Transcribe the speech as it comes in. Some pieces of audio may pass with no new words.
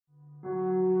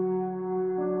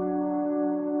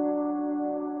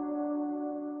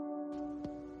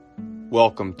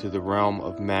Welcome to the realm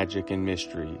of magic and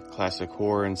mystery, classic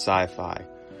horror and sci-fi.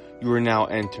 You are now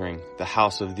entering the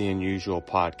House of the Unusual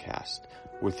podcast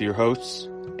with your hosts,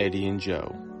 Eddie and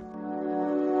Joe.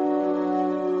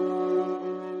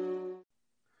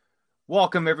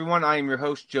 Welcome, everyone. I am your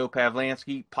host, Joe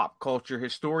Pavlansky, pop culture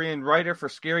historian, writer for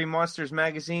Scary Monsters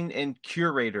magazine, and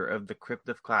curator of the Crypt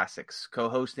of Classics.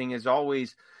 Co-hosting, as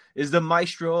always, is the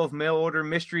maestro of mail-order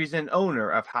mysteries and owner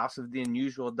of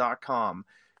HouseOfTheUnusual.com,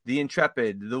 the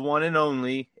intrepid, the one and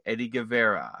only Eddie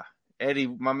Guevara. Eddie,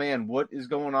 my man, what is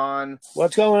going on?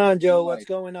 What's going on, Joe? What's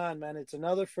going on, man? It's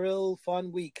another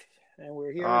fun week, and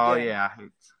we're here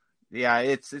again.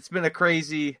 It's been a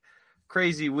crazy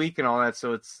week and all that.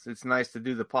 So it's nice to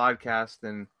do the podcast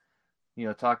and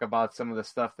talk about some of the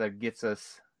stuff that gets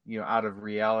us out of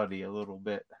reality a little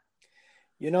bit.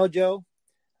 Joe,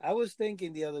 I was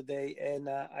thinking the other day, and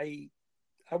I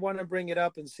want to bring it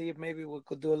up and see if maybe we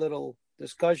could do a little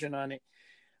discussion on it.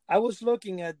 I was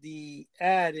looking at the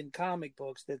ad in comic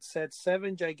books that said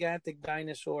 7 gigantic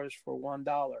dinosaurs for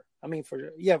 $1.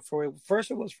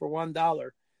 First it was for $1,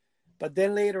 but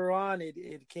then later on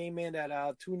it came in at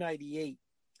 $2.98.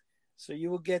 So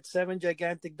you will get 7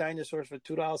 gigantic dinosaurs for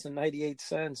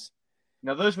 $2.98.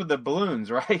 Now those were the balloons,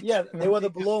 right? Yeah, they were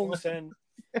the balloons, and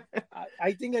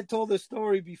I think I told the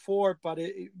story before, but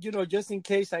just in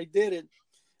case I didn't,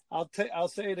 I'll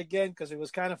say it again because it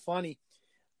was kind of funny.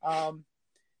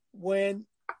 When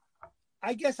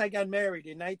I guess I got married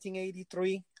in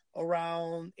 1983,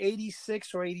 around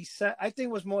 86 or 87, I think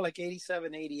it was more like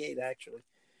 87, 88 actually.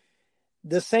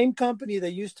 The same company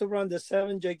that used to run the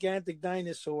 7 gigantic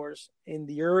dinosaurs in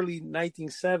the early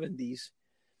 1970s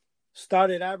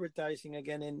started advertising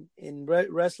again in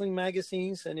wrestling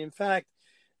magazines. And in fact,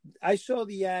 I saw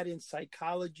the ad in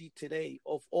Psychology Today,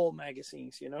 of all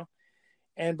magazines,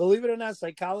 And believe it or not,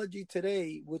 Psychology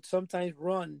Today would sometimes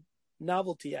run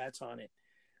novelty ads on it.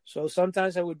 So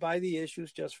sometimes I would buy the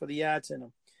issues just for the ads in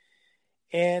them.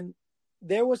 And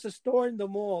there was a store in the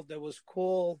mall that was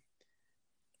called,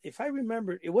 if I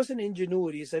remember, it wasn't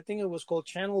Ingenuities. I think it was called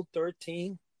Channel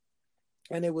 13.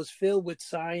 And it was filled with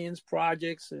science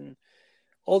projects and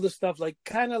all the stuff,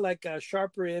 kind of like a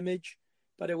Sharper Image,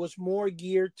 but it was more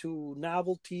geared to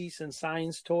novelties and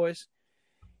science toys.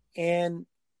 And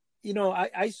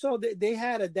I saw that they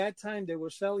had at that time, they were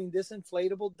selling this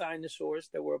inflatable dinosaurs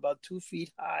that were about 2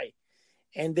 feet high.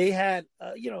 And they had,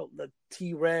 the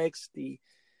T-Rex, the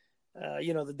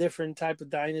different type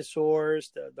of dinosaurs,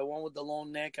 the one with the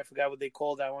long neck. I forgot what they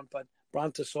called that one, but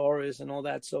Brontosaurus and all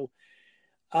that. So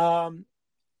I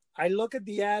look at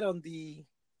the ad on the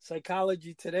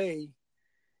Psychology Today,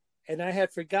 and I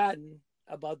had forgotten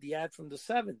about the ad from the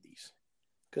 70s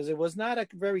because it was not a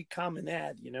very common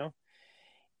ad,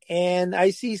 And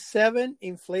I see 7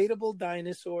 inflatable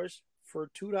dinosaurs for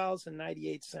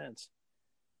 $2.98.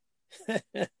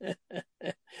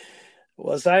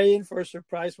 Was I in for a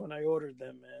surprise when I ordered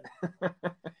them, man?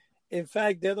 In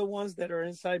fact, they're the ones that are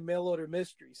inside Mail Order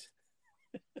Mysteries.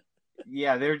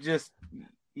 Yeah, they're just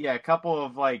a couple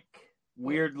of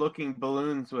weird looking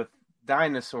balloons with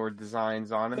dinosaur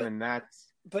designs on them, and that's.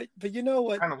 But you know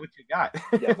what? Kind of what you got.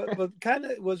 Yeah, but kind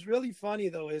of what's really funny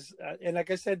though is, and like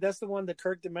I said, that's the one that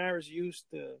Kirk Damaris used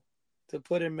to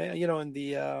put in, in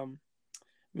the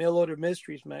Mail Order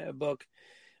Mysteries book.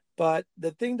 But the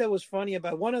thing that was funny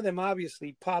about one of them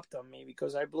obviously popped on me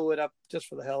because I blew it up just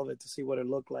for the hell of it to see what it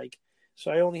looked like. So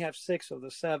I only have 6 of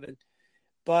the 7.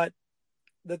 But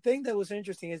the thing that was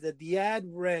interesting is that the ad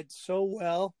read so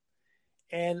well.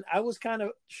 And I was kind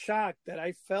of shocked that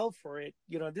I fell for it.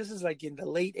 This is in the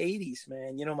late 80s,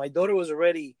 man. My daughter was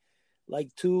already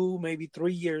 2, maybe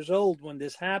 3 years old when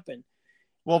this happened.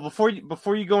 Well, before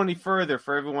you go any further,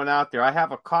 for everyone out there, I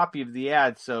have a copy of the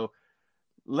ad. So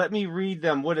let me read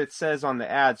them what it says on the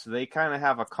ad so they kind of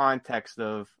have a context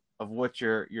of what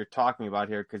you're talking about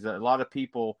here. Because a lot of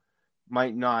people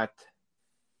might not,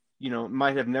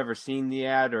 might have never seen the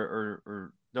ad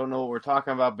or don't know what we're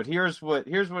talking about, but here's what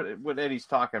Eddie's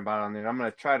talking about on there. I'm going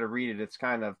to try to read it. It's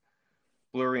kind of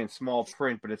blurry and small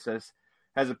print, but it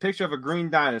has a picture of a green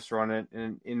dinosaur on it,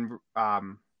 and in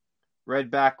red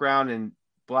background and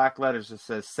black letters it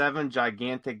says 7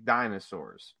 gigantic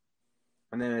dinosaurs,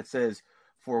 and then it says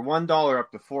for $1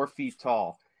 up to 4 feet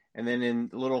tall, and then in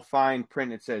little fine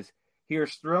print it says,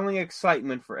 "Here's thrilling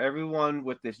excitement for everyone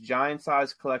with this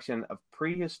giant-sized collection of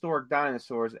prehistoric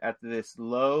dinosaurs at this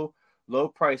low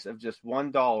price of just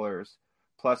 $1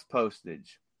 plus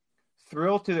postage.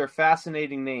 Thrill to their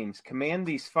fascinating names. Command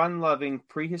these fun-loving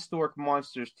prehistoric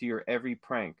monsters to your every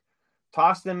prank.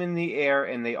 Toss them in the air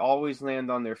and they always land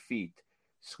on their feet,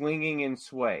 swinging and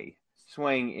sway.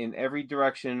 swaying in every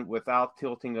direction without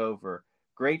tilting over.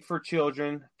 Great for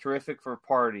children, terrific for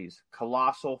parties,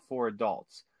 colossal for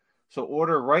adults. So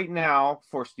order right now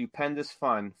for stupendous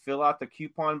fun. Fill out the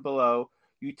coupon below.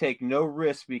 You take no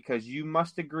risk because you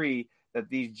must agree that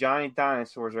these giant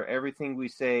dinosaurs are everything we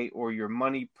say or your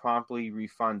money promptly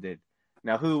refunded.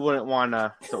 Now, who wouldn't want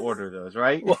to order those,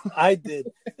 right? Well, I did.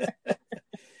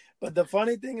 But the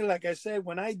funny thing, like I said,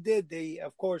 when I did, they,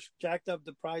 of course, jacked up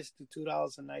the price to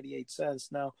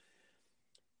 $2.98. Now,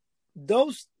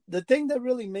 the thing that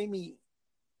really made me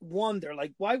wonder,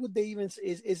 like, why would they even,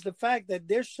 is the fact that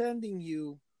they're sending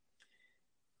you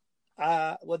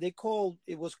what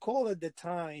it was called at the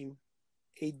time,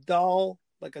 a doll,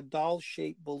 like a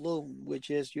doll-shaped balloon, which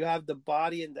is you have the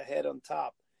body and the head on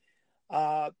top.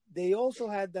 They also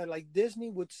had that, like Disney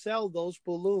would sell those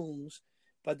balloons,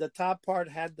 but the top part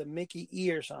had the Mickey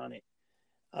ears on it.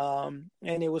 And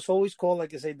it was always called,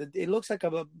 like I say, it looks like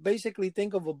basically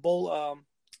think of a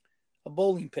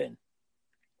bowling pin.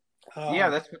 Yeah,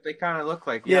 that's what they kind of look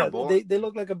like. Yeah, they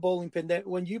look like a bowling pin. That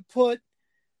when you put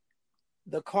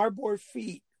the cardboard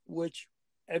feet, which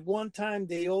at one time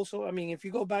they also, I mean, if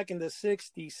you go back in the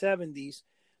 60s, 70s,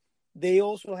 they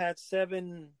also had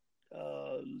 7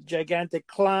 gigantic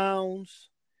clowns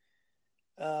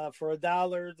for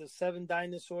 $1, the 7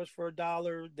 dinosaurs for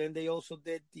 $1. Then they also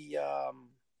did the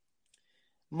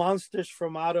monsters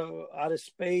from outer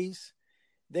space.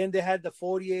 Then they had the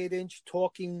 48-inch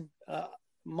talking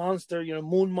monster,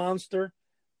 moon monster,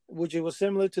 which it was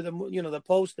similar to the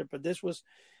poster, but this was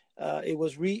it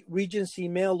was Regency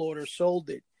mail order sold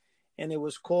it, and it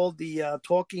was called the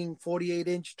talking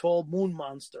 48-inch tall moon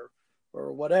monster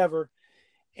or whatever.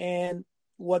 And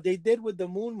what they did with the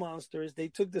moon monster is they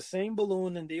took the same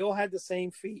balloon and they all had the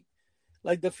same feet.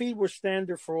 Like the feet were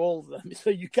standard for all of them. So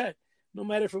you got, no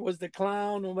matter if it was the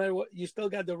clown, no matter what, you still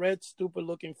got the red, stupid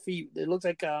looking feet. It looks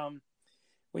like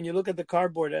when you look at the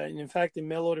cardboard, and in fact, in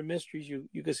Mail Order Mysteries,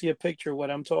 you can see a picture of what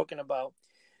I'm talking about.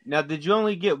 Now, did you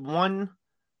only get one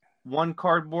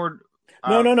cardboard?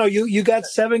 No. You got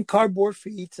 7 cardboard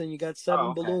feet and you got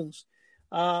 7 balloons.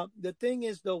 The thing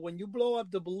is, though, when you blow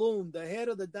up the balloon, the head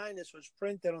of the dinosaur is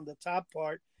printed on the top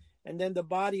part and then the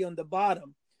body on the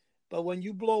bottom. But when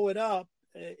you blow it up,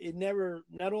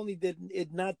 not only did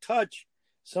it not touch,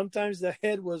 sometimes the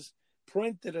head was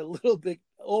printed a little bit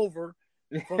over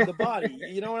from the body.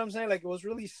 You know what I'm saying? Like, it was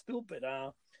really stupid.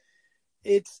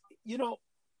 It's,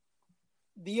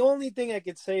 the only thing I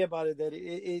could say about it that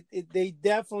they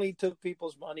definitely took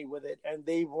people's money with it, and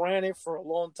they ran it for a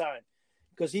long time.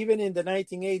 Because even in the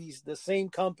 1980s, the same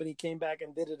company came back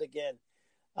and did it again.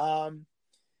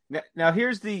 Now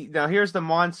here's the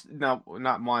monster. No,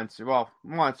 not monster. Well,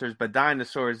 monsters, but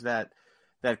dinosaurs that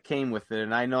came with it.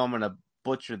 And I know I'm gonna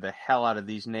butcher the hell out of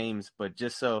these names, but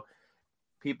just so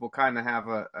people kind of have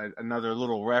another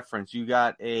little reference, you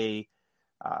got a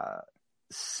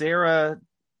Ceratosaurus,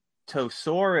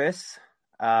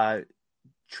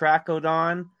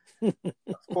 Trachodon,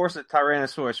 of course, a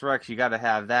Tyrannosaurus Rex. You got to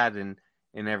have that in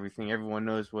everything. Everyone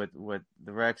knows what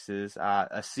the Rex is.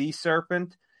 A sea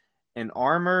serpent, an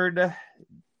armored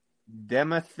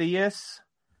Demetheus,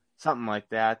 something like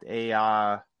that.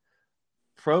 A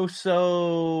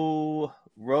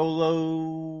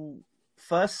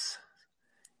Prosaurophus,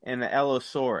 and an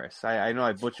Allosaurus. I know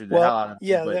I butchered the hell out of it.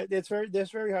 Yeah, that's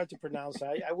very hard to pronounce.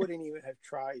 I wouldn't even have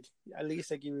tried. At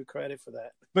least I give you credit for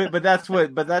that. But that's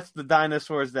the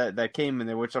dinosaurs that came in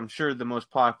there, which I'm sure the most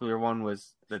popular one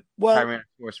was the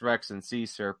Tyrannosaurus Rex and sea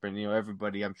serpent.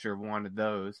 Everybody I'm sure wanted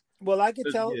those. Well, I could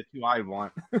tell the two I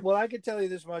want. Well, I could tell you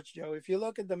this much, Joe. If you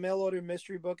look at the Mail Order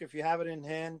Mystery Book, if you have it in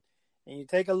hand, and you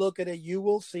take a look at it, you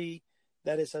will see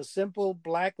that it's a simple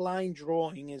black line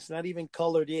drawing. It's not even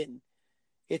colored in.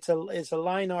 It's a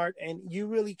line art, and you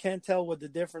really can't tell what the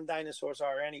different dinosaurs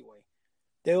are anyway.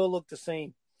 They all look the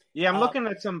same. Yeah, I'm looking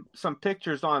at some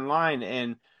pictures online,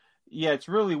 and yeah, it's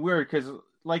really weird because,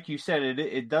 like you said,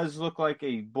 it does look like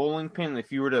a bowling pin.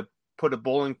 If you were to put a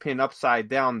bowling pin upside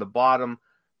down, the bottom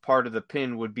part of the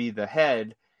pin would be the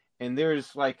head, and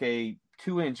there's like a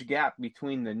 2-inch gap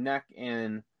between the neck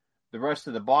and the rest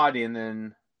of the body, and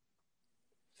then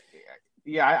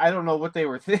I don't know what they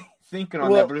were thinking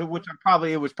on that, but it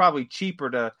was probably cheaper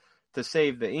to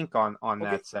save the ink on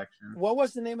that section. What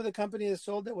was the name of the company that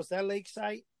sold it? Was that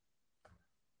Lakeside?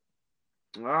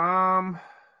 I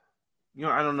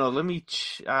don't know. Let me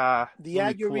the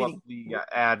ad you're reading. The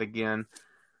ad again.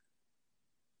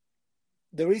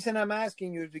 The reason I'm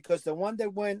asking you is because the one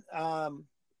that went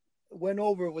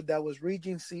over with that was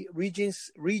Regency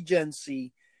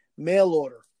mail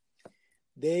order.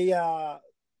 They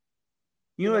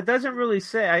it doesn't really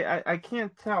say. I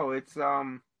can't tell. It's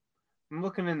I'm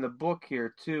looking in the book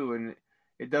here too, and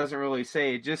it doesn't really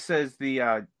say. It just says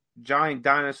the Giant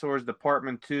Dinosaurs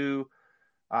Department 2,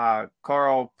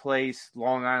 Carl Place,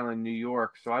 Long Island, New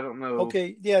York. So I don't know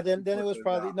Okay, yeah, then it what was those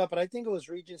probably are. no, but I think it was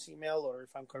Regency Mail Order,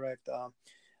 if I'm correct.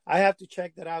 I have to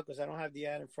check that out because I don't have the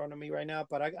ad in front of me right now.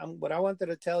 But what I wanted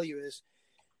to tell you is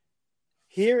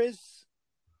here is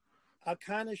a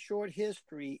kind of short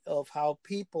history of how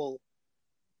people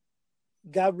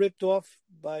got ripped off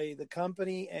by the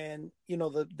company and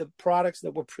the products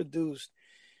that were produced.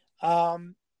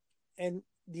 And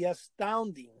the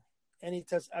astounding, and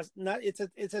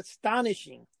it's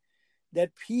astonishing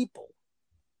that people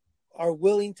are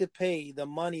willing to pay the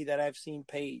money that I've seen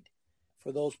paid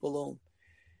for those balloons.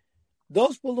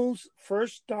 Those balloons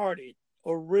first started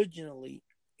originally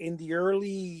in the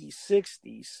early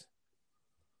 60s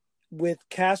with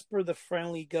Casper the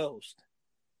Friendly Ghost.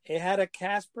 It had a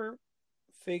Casper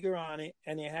figure on it,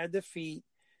 and it had the feet,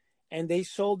 and they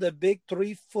sold a big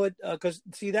 3-foot, because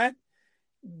see that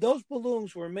those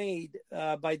balloons were made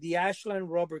by the Ashland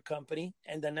Rubber Company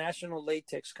and the National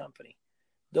Latex Company.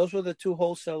 Those were the two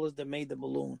wholesalers that made the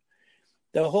balloon.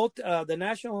 The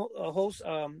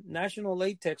National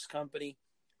Latex Company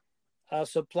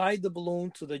supplied the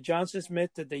balloon to the Johnson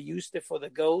Smith that they used it for the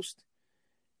ghost,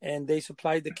 and they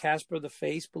supplied the Casper the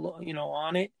face balloon,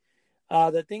 on it.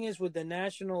 The thing is with the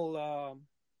National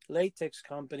Latex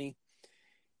Company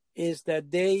is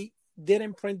that they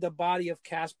didn't print the body of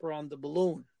Casper on the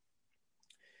balloon.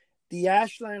 The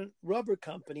Ashland Rubber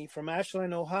Company from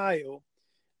Ashland, Ohio,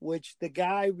 which the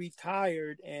guy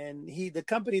retired, and the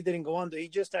company didn't go under. He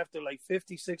just, after like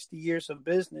 50, 60 years of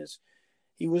business,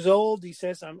 he was old. He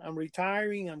says, I'm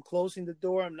retiring. I'm closing the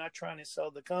door. I'm not trying to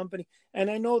sell the company. And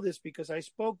I know this because I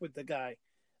spoke with the guy.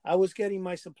 I was getting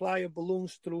my supply of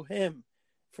balloons through him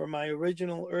for my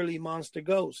original early Monster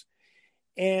Ghost.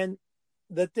 And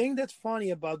the thing that's funny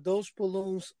about those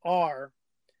balloons are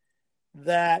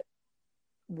that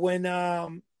when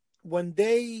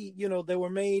they, they were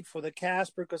made for the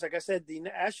Casper, because like I said, the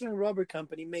Ashland Rubber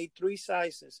Company made 3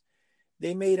 sizes.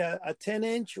 They made a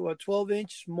 10-inch or a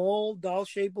 12-inch small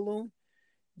doll-shaped balloon.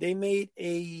 They made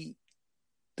a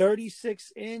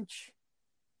 36-inch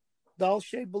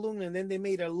doll-shaped balloon, and then they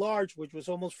made a large, which was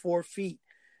almost 4 feet.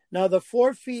 Now, the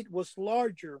 4 feet was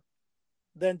larger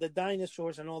than the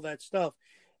dinosaurs and all that stuff.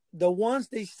 The ones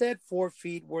they said 4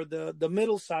 feet were the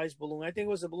middle-sized balloon. I think it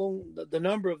was a balloon, the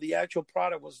number of the actual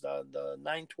product was the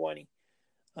 920.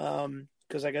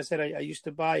 Because like I said, I used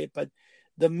to buy it. But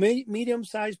the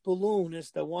medium-sized balloon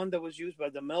is the one that was used by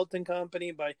the Melton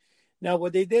Company. Now,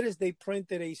 what they did is they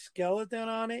printed a skeleton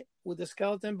on it with a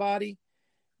skeleton body.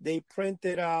 They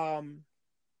printed,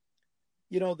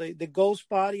 the ghost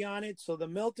body on it. So the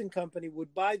Melton Company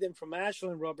would buy them from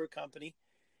Ashland Rubber Company.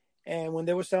 And when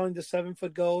they were selling the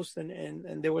 7-foot ghost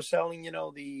and they were selling,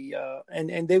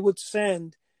 and they would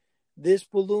send this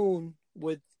balloon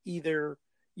with either,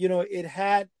 it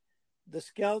had the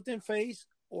skeleton face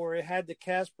or it had the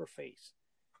Casper face.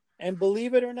 And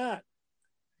believe it or not,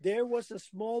 there was a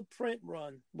small print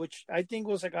run, which I think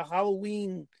was like a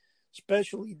Halloween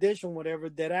special edition, whatever,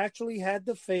 that actually had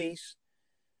the face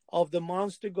of the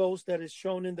Monster Ghost that is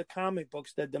shown in the comic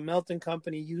books that the Melton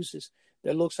Company uses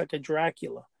that looks like a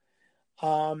Dracula.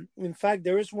 In fact,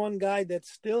 there is one guy that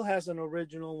still has an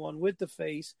original one with the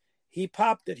face. He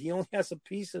popped it. He only has a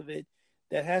piece of it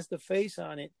that has the face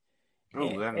on it.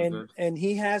 Oh, that's good. And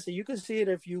he has it. You can see it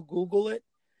if you Google it.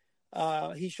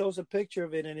 He shows a picture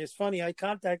of it, and it's funny. I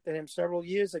contacted him several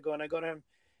years ago, and I go to him,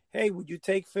 "Hey, would you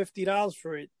take $50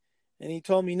 for it?" And he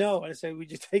told me no. I said,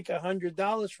 "Would you take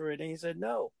 $100 for it?" And he said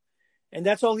no. And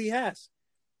that's all he has.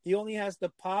 He only has the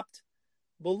popped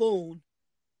balloon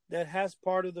that has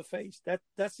part of the face.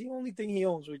 That's the only thing he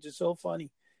owns, which is so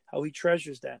funny how he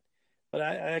treasures that. But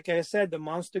like I said, the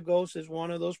Monster Ghost is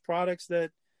one of those products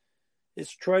that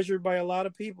is treasured by a lot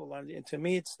of people. And to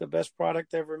me, it's the best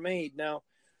product ever made. Now,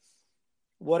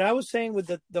 what I was saying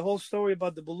with the whole story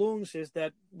about the balloons is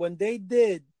that when they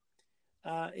did,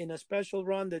 in a special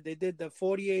run that they did the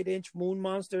 48-inch Moon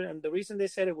Monster, and the reason they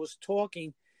said it was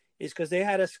talking is because they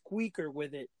had a squeaker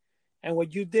with it. And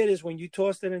what you did is when you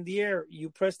tossed it in the air,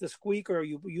 you pressed the squeaker, or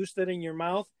you used it in your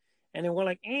mouth, and it went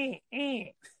like,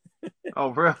 eh. Oh,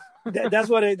 really? That's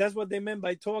what they meant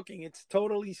by talking. It's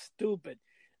totally stupid.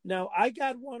 Now, I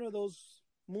got one of those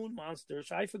Moon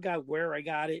Monsters. I forgot where I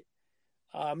got it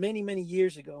many, many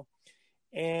years ago.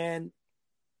 And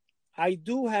I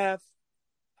do have,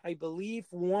 I believe,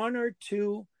 1 or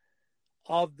 2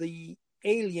 of the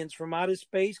aliens from outer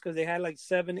space, because they had like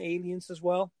 7 aliens as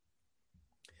well.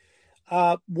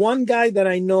 One guy that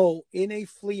I know in a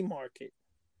flea market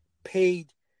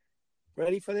paid,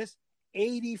 ready for this,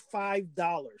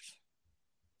 $85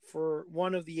 for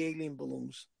one of the alien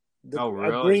balloons, Oh, a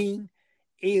really? green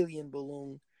alien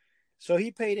balloon. So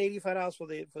he paid $85 for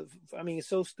the. I mean, it's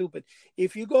so stupid.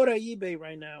 If you go to eBay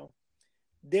right now,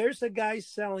 there's a guy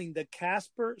selling the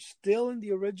Casper still in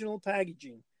the original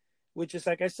packaging, which is,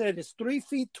 like I said, it's 3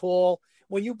 feet tall.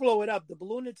 When you blow it up, the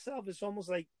balloon itself is almost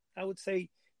like, I would say,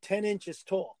 10 inches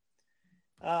tall.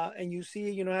 And you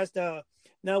see, has the,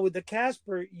 now with the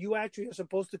Casper, you actually are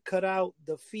supposed to cut out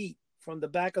the feet from the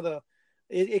back of the,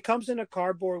 it comes in a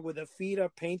cardboard where the feet are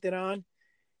painted on,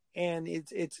 and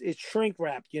it's shrink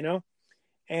wrapped,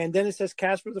 and then it says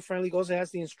Casper the Friendly Ghost. It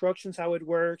has the instructions how it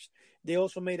works. They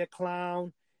also made a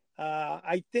clown.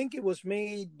 I think it was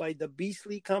made by the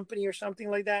Beastly Company or something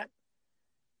like that.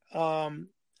 I'm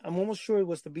almost sure it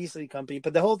was the Beastly Company.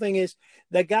 But the whole thing is,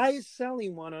 the guy is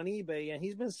selling one on eBay, and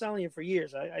he's been selling it for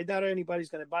years. I doubt anybody's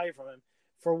going to buy it from him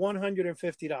for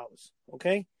 $150.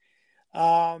 Okay.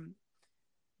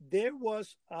 There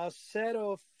was a set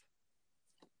of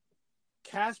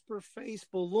Casper face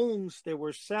balloons they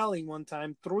were selling one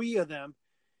time, 3 of them,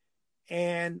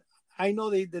 and I know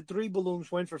the 3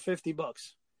 balloons went for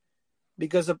 $50,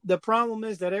 because the problem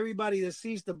is that everybody that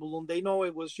sees the balloon, they know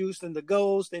it was used in the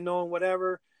Ghost, they know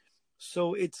whatever,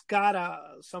 so it's got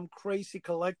some crazy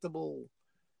collectible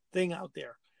thing out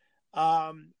there,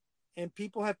 and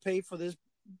people have paid for this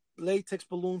latex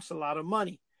balloons a lot of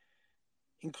money,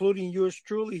 including yours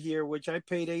truly here, which I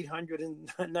paid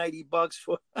 $890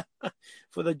 for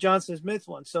for the Johnson Smith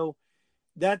one. So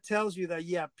that tells you that,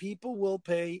 yeah, people will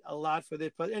pay a lot for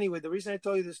this. But anyway, the reason I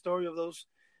told you the story of those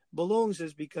balloons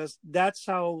is because that's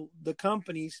how the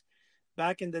companies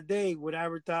back in the day would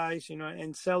advertise,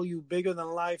 and sell you bigger than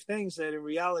life things that in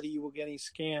reality you were getting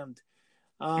scammed.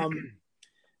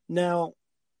 Now,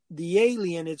 the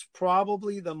alien, it's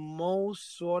probably the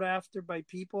most sought after by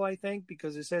people, I think,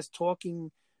 because it says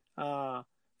talking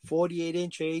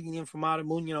 48-inch alien from outer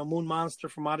moon, moon monster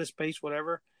from outer space,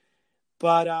 whatever.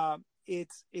 But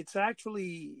it's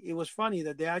actually, it was funny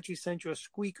that they actually sent you a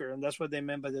squeaker, and that's what they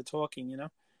meant by the talking,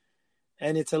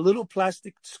 and it's a little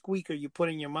plastic squeaker you put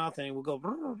in your mouth, and it will go,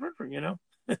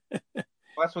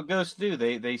 That's what ghosts do.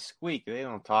 They squeak. They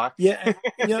don't talk. Yeah,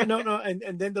 no,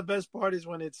 and then the best part is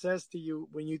when it says to you,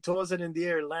 when you toss it in the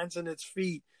air, it lands on its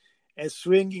feet, and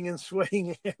swinging and swaying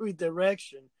in every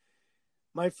direction.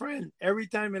 My friend, every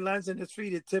time it lands on its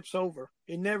feet, it tips over.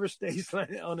 It never stays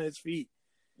on its feet.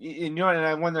 And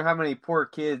I wonder how many poor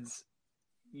kids,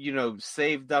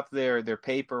 saved up their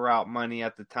paper route money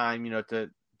at the time,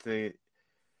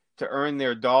 to earn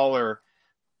their dollar,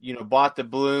 bought the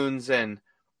balloons and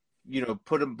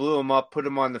blew them up, put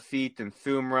them on the feet, and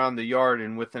threw them around the yard.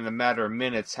 And within a matter of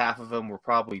minutes, half of them were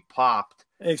probably popped.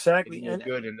 Exactly, And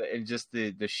good, and just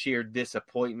the sheer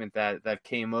disappointment that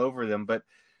came over them. But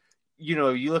you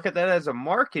look at that as a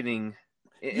marketing,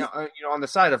 on the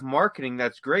side of marketing,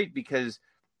 that's great because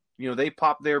they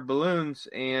pop their balloons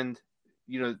and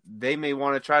they may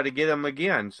want to try to get them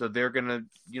again, so they're gonna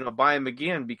buy them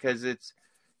again because it's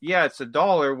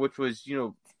 $1, which was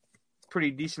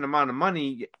pretty decent amount of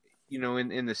money in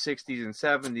the 60s and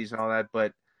 70s and all that,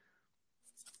 but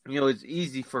it's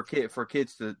easy for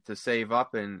kids to save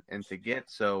up and to get.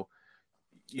 So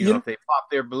if they pop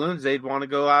their balloons, they'd want to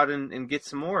go out and get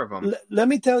some more of them. Let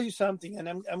me tell you something, and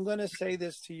I'm going to say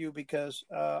this to you because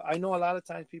I know a lot of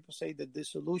times people say the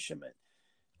disillusionment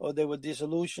or they were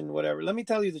disillusioned, whatever. Let me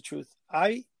tell you the truth.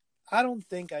 I don't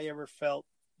think I ever felt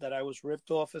that I was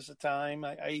ripped off as a time.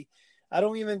 I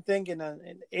don't even think in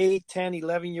an 8, 10,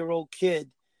 11-year-old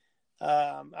kid,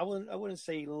 I wouldn't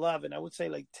say 11. I would say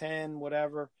like 10,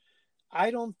 whatever.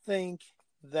 I don't think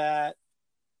that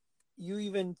you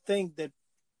even think that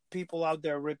people out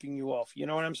there are ripping you off. You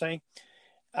know what I'm saying?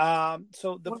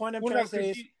 So the point I'm trying to say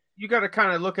is, you got to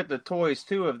kind of look at the toys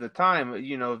too of the time,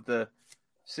 of the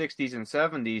 60s and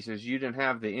 70s, is you didn't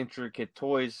have the intricate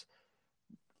toys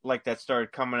like that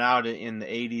started coming out in the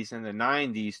 80s and the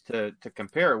 90s to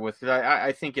compare it with.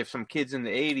 I think if some kids in the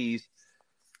 80s,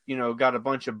 got a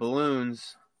bunch of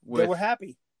balloons with, they were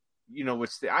happy.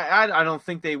 I don't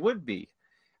think they would be.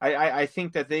 I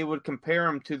think that they would compare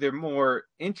them to their more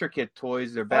intricate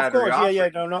toys, their battery. Of course, yeah.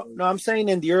 No. I'm saying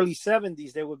in the early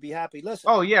 70s they would be happy. Listen.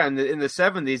 Oh yeah, in the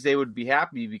 70s they would be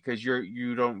happy because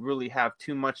you don't really have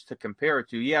too much to compare it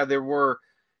to. Yeah, there were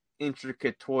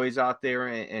intricate toys out there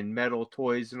and metal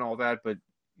toys and all that, but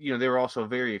they were also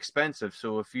very expensive.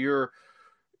 So if you're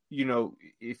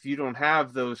if you don't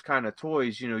have those kind of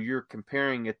toys, you're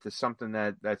comparing it to something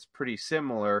that's pretty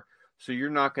similar. So you're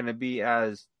not going to be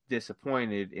as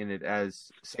disappointed in it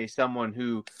as, say, someone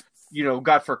who,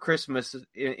 got for Christmas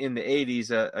in the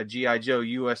 80s a G.I. Joe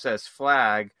USS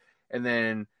Flag, and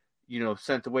then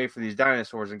sent away for these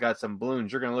dinosaurs and got some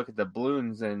balloons, you're going to look at the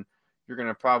balloons and you're going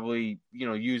to probably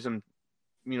use them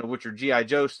with your GI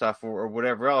Joe stuff or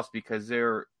whatever else, because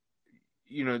they're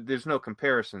there's no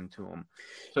comparison to them.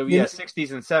 So yeah,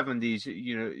 60s and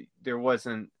 70s, there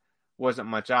wasn't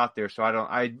much out there. So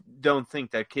I don't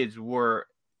think that kids were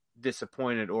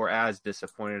disappointed or as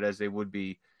disappointed as they would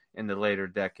be in the later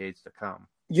decades to come.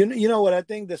 You know what I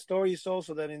think the story is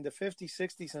also that in the 50s,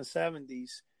 60s, and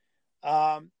 70s,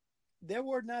 there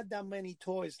were not that many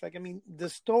toys. Like, I mean,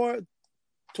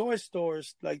 toy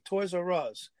stores like Toys R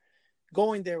Us,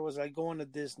 going there was like going to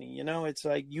Disney. It's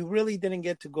like you really didn't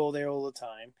get to go there all the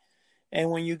time. And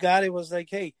when you got it, it was like,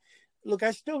 hey, look,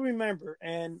 I still remember,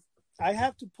 and I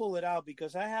have to pull it out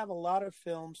because I have a lot of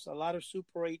films, a lot of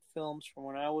Super 8 films from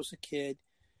when I was a kid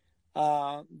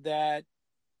that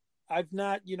I've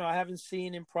not, I haven't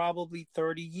seen in probably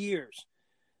 30 years.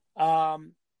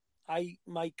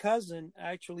 My cousin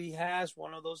actually has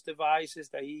one of those devices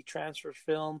that he transfers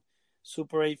film,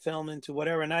 Super 8 film into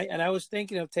whatever. And I was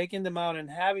thinking of taking them out and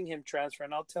having him transfer,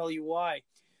 and I'll tell you why.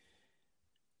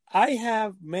 I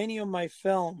have many of my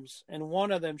films, and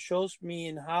one of them shows me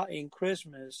in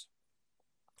Christmas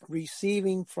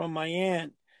receiving from my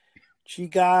aunt. She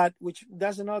got, which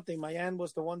that's another thing. My aunt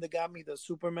was the one that got me the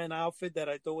Superman outfit that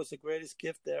I thought was the greatest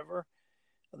gift ever.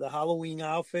 The Halloween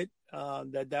outfit,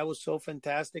 that was so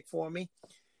fantastic for me.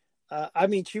 I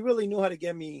mean, she really knew how to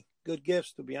get me good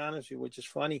gifts, to be honest with you, which is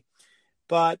funny.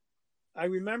 But I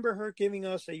remember her giving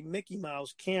us a Mickey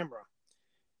Mouse camera.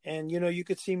 And, you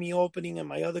could see me opening, and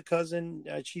my other cousin,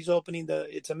 she's opening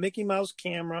it's a Mickey Mouse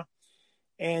camera.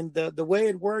 And the way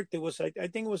it worked, it was, I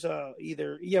think it was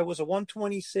it was a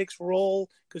 126 roll,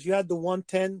 because you had the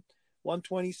 110,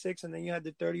 126, and then you had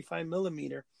the 35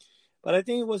 millimeter. But I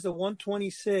think it was the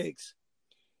 126,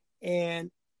 and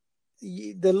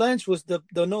the lens was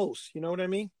the nose. You know what I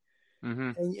mean?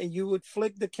 Mm-hmm. And you would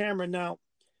flick the camera. Now,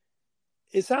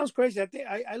 it sounds crazy. I think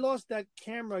I lost that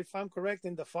camera, if I'm correct,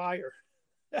 in the fire.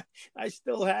 I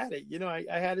still had it.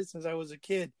 I had it since I was a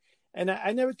kid. And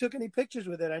I never took any pictures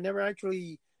with it. I never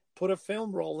actually put a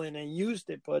film roll in and used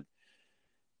it. But,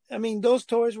 I mean, those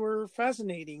toys were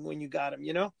fascinating when you got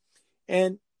them,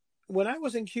 And when I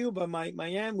was in Cuba, my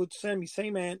aunt would send me,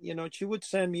 same aunt, she would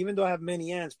send me, even though I have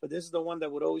many aunts, but this is the one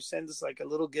that would always send us like a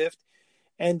little gift.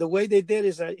 And the way they did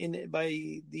is that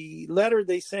by the letter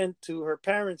they sent to her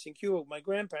parents in Cuba, my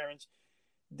grandparents,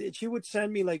 she would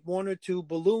send me like 1 or 2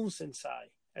 balloons inside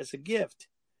as a gift.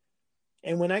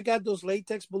 And when I got those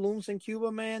latex balloons in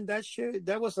Cuba, man,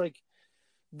 that was like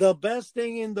the best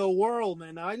thing in the world,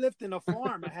 man. I lived in a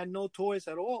farm. I had no toys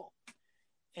at all.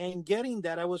 And getting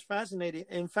that, I was fascinated.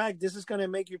 In fact, this is going to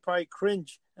make you probably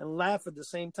cringe and laugh at the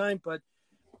same time. But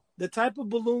the type of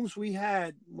balloons we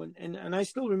had, and I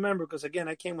still remember, because, again,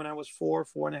 I came when I was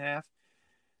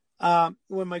 4.5.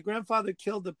 When my grandfather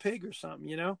killed a pig or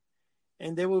something,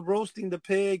 and they were roasting the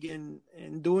pig and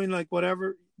doing like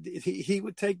whatever, he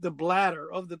would take the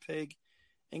bladder of the pig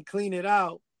and clean it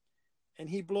out, and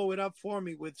he'd blow it up for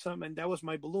me with some, and that was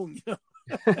my balloon,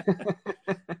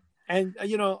 And,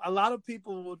 a lot of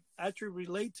people would actually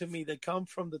relate to me that come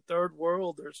from the third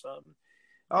world or something.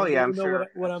 Oh, yeah, I'm know sure.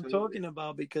 what I'm talking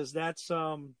about, because that's,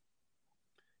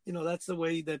 that's the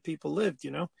way that people lived,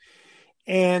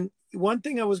 And one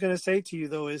thing I was going to say to you,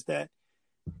 though, is that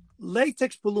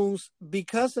latex balloons,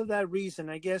 because of that reason,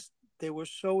 I guess they were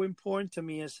so important to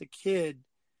me as a kid,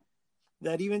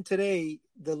 that even today,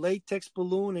 the latex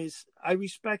balloon I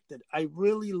respect it. I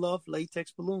really love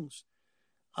latex balloons.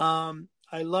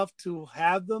 I love to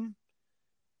have them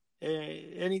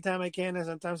anytime I can, and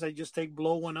sometimes I just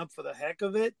blow one up for the heck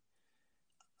of it.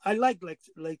 I like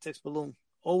latex balloon,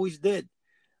 always did.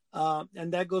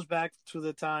 And that goes back to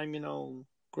the time,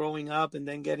 growing up and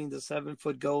then getting the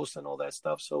 7-foot ghost and all that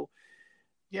stuff. So,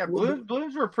 yeah,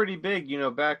 balloons were pretty big,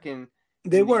 back in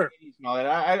they were. The 80s and all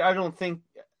that. I don't think,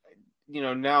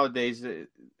 nowadays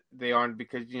they aren't,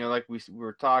 because, like we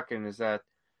were talking, is that,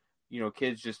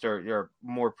 kids just are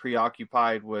more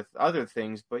preoccupied with other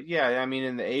things. But yeah, I mean,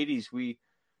 in the 80s, we,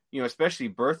 especially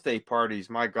birthday parties,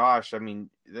 my gosh, I mean,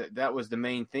 that was the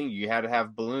main thing. You had to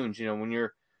have balloons, when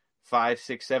you're 5,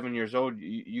 6, 7 years old,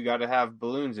 you got to have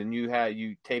balloons, and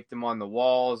you taped them on the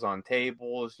walls, on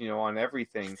tables, on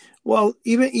everything. Well,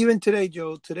 even today,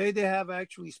 Joe, they have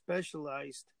actually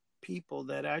specialized people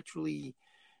that actually,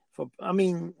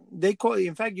 they call,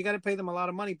 in fact, you got to pay them a lot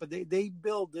of money, but they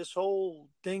build this whole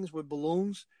things with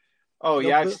balloons. Oh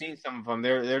yeah, I've seen some of them.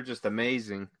 They're just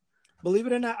amazing. Believe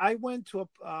it or not, I went to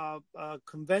a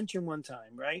convention one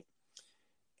time, right?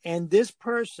 And this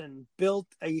person built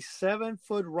a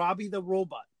 7-foot Robbie the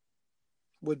Robot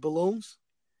with balloons.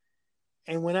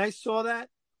 And when I saw that,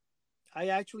 I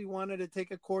actually wanted to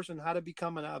take a course on how to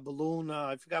become a balloon.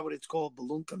 I forgot what it's called,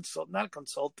 balloon consult, not a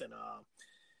consultant,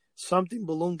 something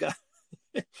balloon guy.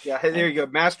 Yeah, there And you go,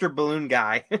 master balloon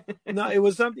guy. no, it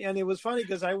was something, and it was funny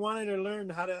because I wanted to learn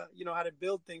how to, how to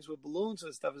build things with balloons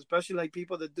and stuff, especially like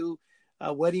people that do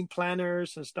wedding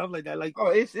planners and stuff like that. Like, Oh,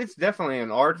 it's definitely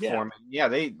an art yeah, form. Yeah,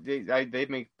 they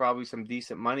make probably some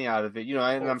decent money out of it. And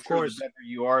I'm of sure the course, better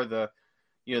you are, the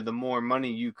more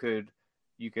money you could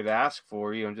ask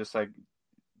for. Just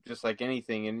like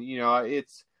anything. And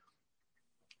it's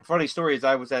funny story is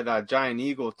I was at Giant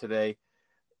Eagle today,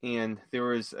 and there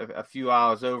was a few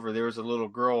aisles over. There was a little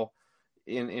girl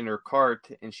in her cart,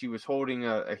 and she was holding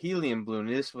a helium balloon.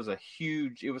 This was a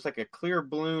huge. It was like a clear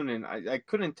balloon, and I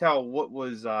couldn't tell what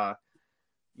was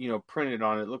printed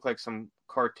on it. It looked like some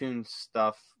cartoon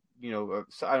stuff.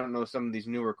 So I don't know, some of these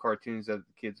newer cartoons that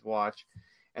the kids watch,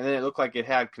 and then it looked like it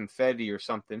had confetti or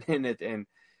something in it, and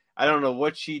I don't know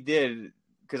what she did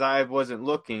because I wasn't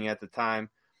looking at the time,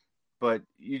 but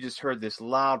you just heard this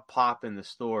loud pop in the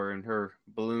store, and her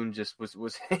balloon just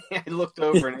was I looked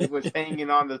over, and it was hanging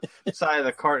on the side of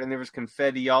the cart, and there was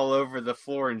confetti all over the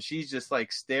floor, and she's just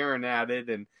like staring at it.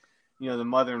 And the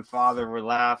mother and father were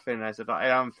laughing. I said,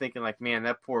 I'm thinking like, man,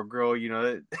 that poor girl,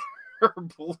 her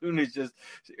balloon is just,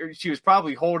 she was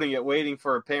probably holding it waiting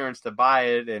for her parents to buy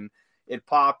it, and it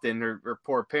popped, and her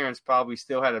poor parents probably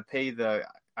still had to pay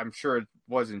I'm sure it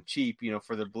wasn't cheap,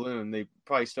 for the balloon. They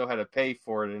probably still had to pay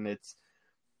for it, and it's,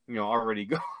 already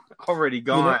already you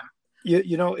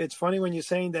know, gone. it's funny when you're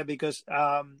saying that because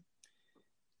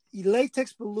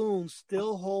latex balloons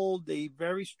still hold a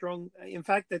very strong. In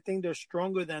fact, I think they're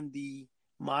stronger than the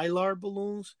mylar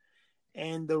balloons.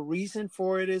 And the reason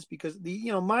for it is because the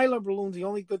mylar balloons, the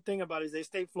only good thing about it is they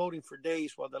stay floating for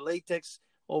days, while the latex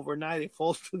overnight it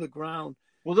falls to the ground.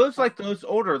 Well, those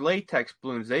older latex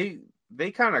balloons,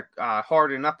 they kind of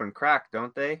harden up and crack,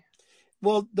 don't they?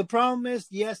 Well, the problem is,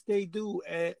 yes, they do.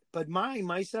 But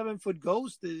my 7 foot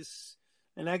Ghost is,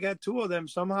 and I got two of them,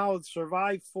 somehow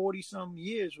survived 40 some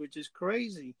years, which is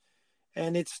crazy.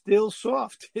 And it's still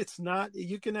soft. It's not,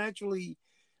 you can actually,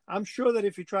 I'm sure that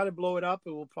if you try to blow it up,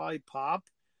 it will probably pop.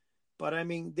 But I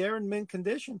mean, they're in mint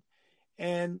condition.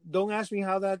 And don't ask me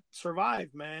how that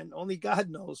survived, man. Only God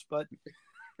knows. But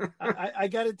I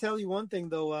got to tell you one thing,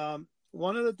 though.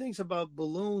 One of the things about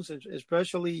balloons,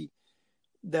 especially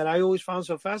that I always found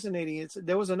so fascinating,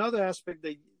 there was another aspect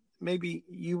that maybe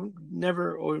you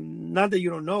never, or not that you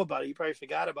don't know about it, you probably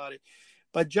forgot about it.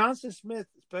 But Johnson Smith,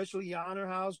 especially Honor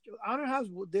House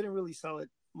didn't really sell it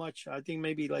much. I think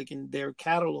maybe like in their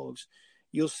catalogs,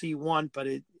 you'll see one, but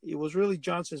it was really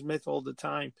Johnson Smith all the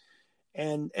time.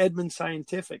 And Edmund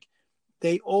Scientific,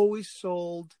 they always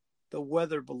sold the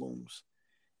weather balloons.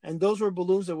 And those were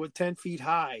balloons that were 10 feet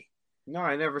high. No,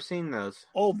 I never seen those.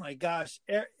 Oh my gosh.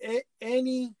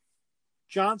 Any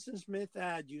Johnson Smith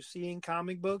ad you see in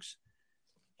comic books,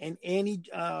 and any,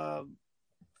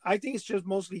 I think it's just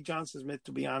mostly Johnson Smith,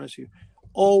 to be honest with you,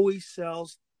 always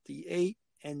sells the 8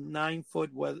 and 9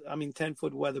 foot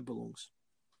 10-foot weather balloons.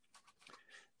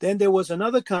 Then there was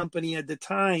another company at the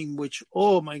time, which,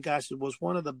 oh my gosh, it was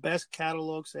one of the best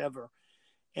catalogs ever.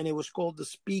 And it was called the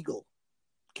Spiegel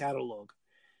catalog.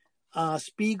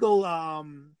 Spiegel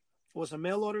was a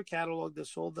mail order catalog that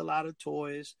sold a lot of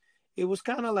toys. It was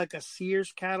kind of like a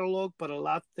Sears catalog, but a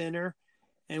lot thinner,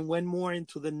 and went more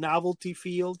into the novelty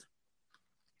field.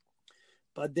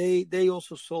 But they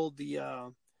also sold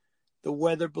the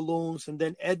weather balloons. And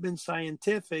then Edmund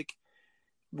Scientific,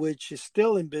 which is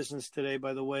still in business today,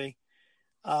 by the way.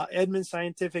 Edmund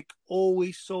Scientific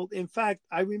always sold. In fact,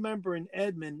 I remember in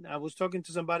Edmund, I was talking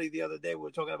to somebody the other day. We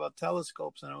were talking about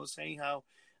telescopes, and I was saying how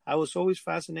I was always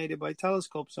fascinated by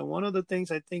telescopes. And one of the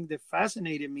things I think that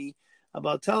fascinated me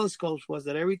about telescopes was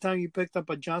that every time you picked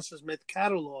up a Johnson Smith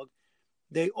catalog,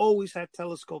 they always had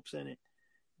telescopes in it.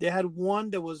 They had one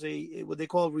that was what they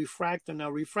call a refractor. Now,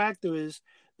 refractor is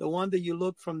the one that you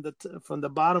look from the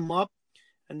bottom up,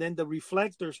 and then the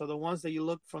reflectors are the ones that you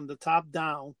look from the top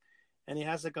down, and it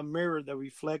has like a mirror that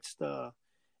reflects and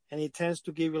it tends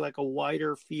to give you like a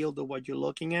wider field of what you're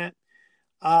looking at.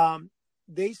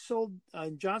 They sold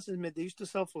Johnson Smith. They used to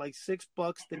sell for like $6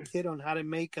 the kit on how to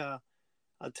make a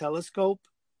telescope,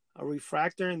 a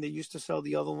refractor, and they used to sell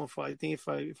the other one for, I think, if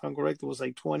I'm correct, it was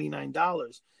like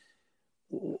 $29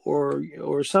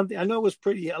 or something. I know it was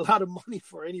a lot of money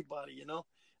for anybody.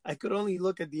 I could only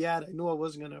look at the ad. I knew I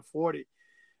wasn't going to afford it.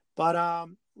 But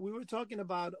we were talking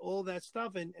about all that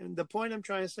stuff, and the point I'm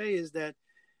trying to say is that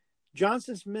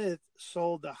Johnson Smith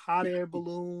sold the hot air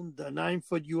balloon, the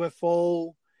 9-foot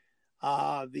UFO,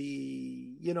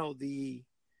 the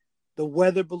the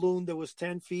weather balloon that was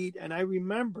 10 feet. And I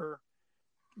remember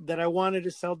that I wanted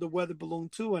to sell the weather balloon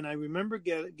too. And I remember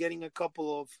getting a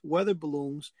couple of weather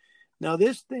balloons. Now,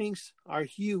 these things are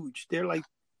huge. They're like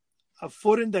a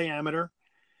foot in diameter,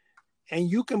 and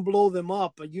you can blow them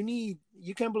up, but you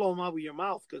can't blow them up with your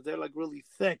mouth because they're like really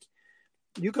thick.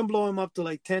 You can blow them up to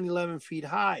like 10, 11 feet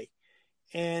high.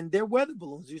 And they're weather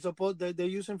balloons. You suppose they're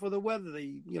using for the weather.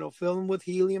 They, fill them with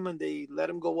helium and they let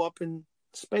them go up in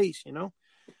space,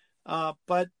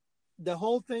 But the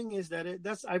whole thing is that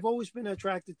I've always been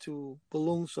attracted to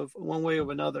balloons of one way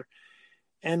or another.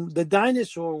 And the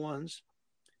dinosaur ones,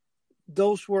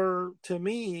 those were, to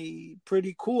me,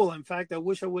 pretty cool. In fact, I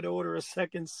wish I would order a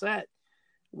second set,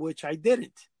 which I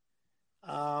didn't.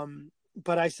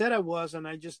 But I said I was, and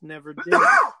I just never did.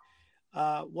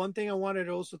 One thing I wanted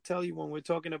to also tell you when we're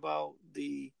talking about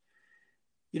we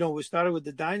started with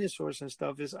the dinosaurs and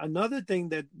stuff, is another thing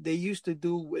that they used to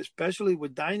do, especially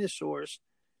with dinosaurs,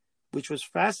 which was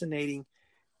fascinating.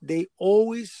 They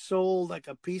always sold like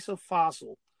a piece of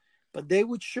fossil, but they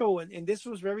would show, and this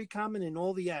was very common in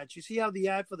all the ads. You see how the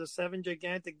ad for the 7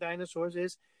 gigantic dinosaurs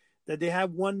is that they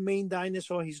have one main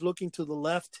dinosaur. He's looking to the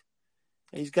left,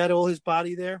 and he's got all his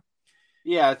body there.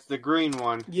 Yeah, it's the green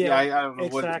one. Yeah, I don't know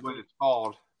exactly what it's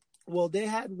called. Well, they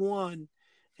had one,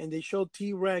 and they showed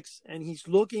T-Rex, and he's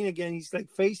looking again. He's like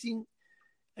facing,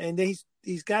 and then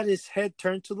he's got his head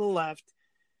turned to the left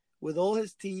with all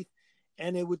his teeth,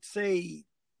 and it would say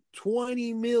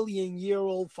 20 million year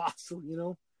old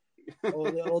fossil,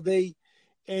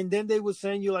 and then they would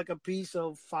send you like a piece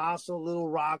of fossil, little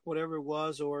rock, whatever it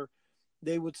was, or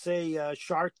they would say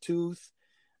shark tooth.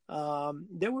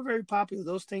 They were very popular.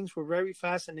 Those things were very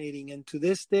fascinating. And to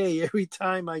this day, every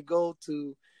time I go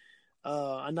to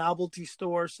a novelty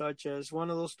store, such as one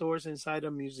of those stores inside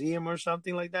a museum or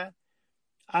something like that,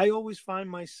 I always find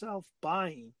myself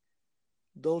buying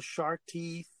those shark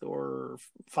teeth or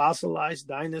fossilized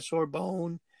dinosaur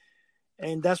bone.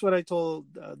 And that's what I told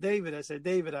David. I said,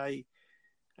 David, I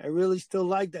really still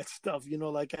like that stuff.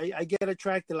 Like I get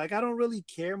attracted. Like, I don't really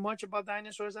care much about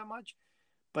dinosaurs that much,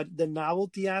 but the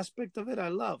novelty aspect of it, I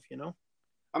love,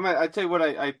 I tell you what,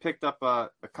 I picked up a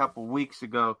couple weeks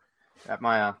ago at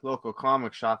my local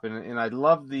comic shop, and I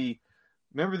love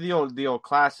remember the old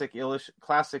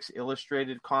classics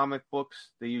illustrated comic books?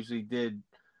 They usually did,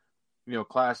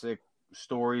 classic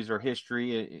stories or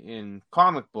history in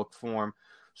comic book form.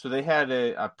 So they had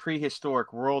a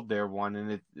prehistoric world there one,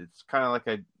 and it's kind of like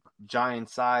a giant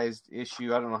sized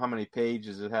issue. I don't know how many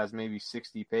pages it has, maybe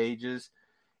 60 pages.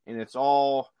 And it's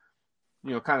all,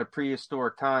 kind of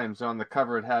prehistoric times. On the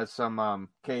cover, it has some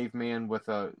caveman with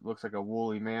looks like a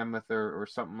woolly mammoth or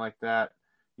something like that,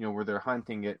 where they're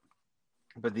hunting it.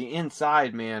 But the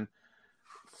inside, man,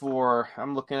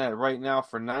 I'm looking at it right now,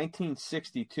 for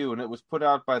 1962, and it was put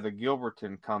out by the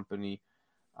Gilberton Company.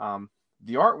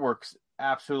 The artwork's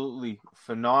absolutely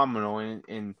phenomenal,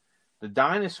 and the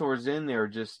dinosaurs in there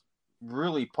just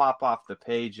really pop off the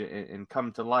page and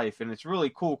come to life. And it's really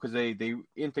cool because they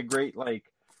integrate like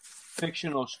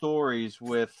fictional stories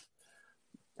with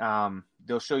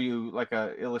they'll show you like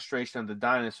a illustration of the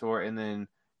dinosaur and then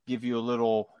give you a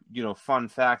little fun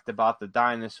fact about the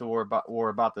dinosaur or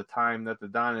about the time that the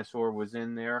dinosaur was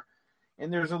in there.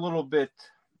 And there's a little bit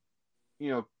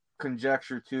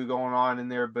conjecture too going on in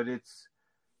there, but it's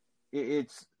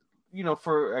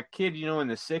for a kid in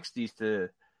the 60s to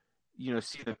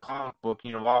see the comic book,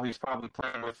 while he's probably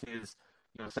playing with his,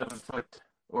 7-foot,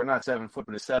 or not 7-foot,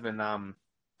 but a 7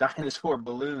 dinosaur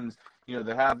balloons,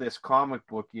 to have this comic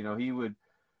book, he would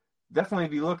definitely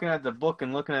be looking at the book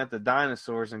and looking at the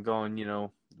dinosaurs and going,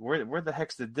 where the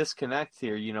heck's the disconnect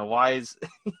here? Why is,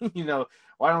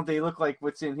 why don't they look like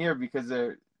what's in here? Because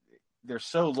they're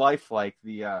so lifelike,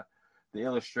 the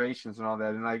illustrations and all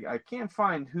that. And I can't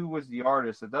find who was the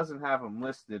artist. It doesn't have them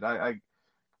listed. I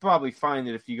probably find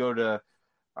it if you go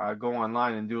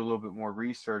online and do a little bit more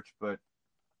research, but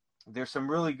there's some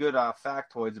really good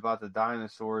factoids about the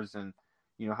dinosaurs and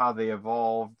how they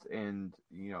evolved and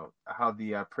how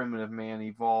the primitive man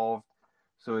evolved.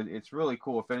 So it's really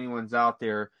cool if anyone's out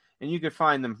there, and you can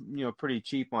find them pretty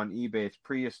cheap on eBay. It's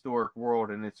Prehistoric World,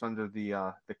 and it's under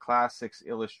the Classics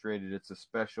Illustrated. It's a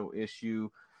special issue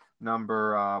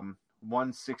number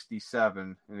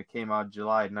 167, and it came out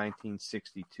July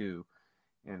 1962.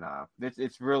 And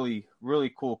it's really,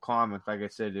 really cool comic. Like I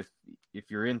said,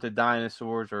 if you're into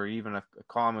dinosaurs or even a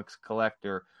comics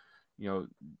collector,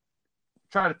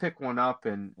 try to pick one up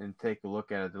and take a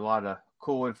look at it. There's a lot of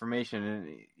cool information,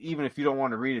 and even if you don't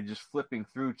want to read it, just flipping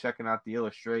through, checking out the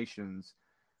illustrations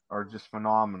are just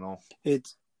phenomenal.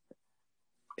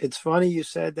 It's funny you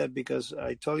said that because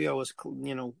I told you I was,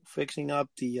 fixing up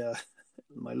the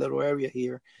my little area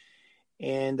here,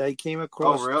 and I came Oh,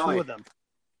 across two really? of them.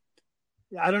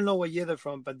 I don't know what year they're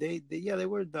from, but they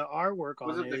were the artwork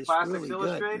Was on it it the is Classics really good.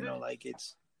 Illustrated? Like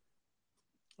it's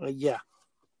yeah,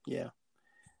 yeah.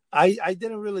 I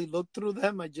didn't really look through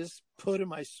them. I just put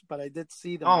them. But I did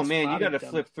see them. I Oh man, you got spotted to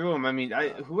them. flip through them. I mean,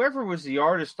 Uh, whoever was the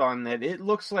artist on that, it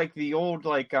looks like the old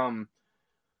like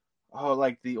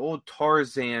the old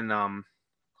Tarzan comic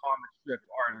strip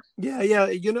artist. yeah, yeah.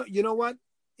 You know what?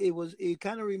 It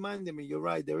kind of reminded me. You're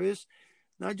right. There is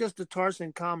not just the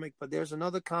Tarzan comic, but there's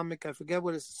another comic. I forget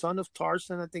what it's. Son of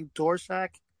Tarzan. I think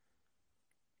Torzak,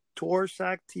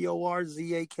 Torzak.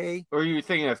 Or you were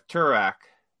thinking of Turak?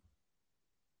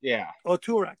 Yeah, Oh,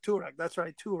 Turak. That's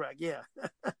right, Turak. Yeah,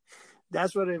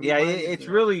 that's what it yeah. reminded It's me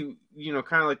of. really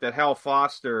kind of like that Hal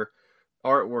Foster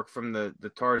artwork from the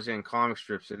Tarzan comic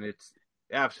strips, and it's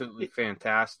absolutely It,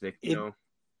 fantastic. it,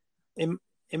 am,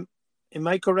 am, am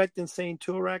I correct in saying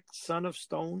Turak, son of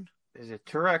Stone? Is it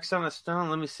Turak Son of Stone?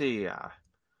 Let me see.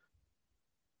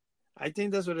 I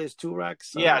think that's what it is. Turak,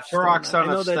 son Yeah, of Turok Stone. I Son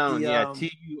of know that Stone. the Yeah,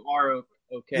 Turok.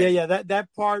 yeah, yeah,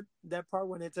 that part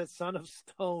when it said son of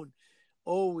Stone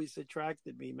always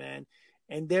attracted me, man.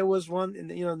 And there was one, and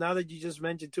now that you just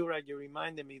mentioned Turak, you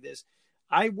reminded me this.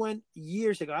 I went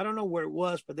years ago. I don't know where it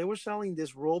was, but they were selling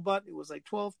this robot. It was like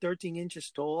 12, 13 inches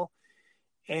tall,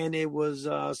 and it was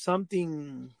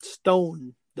something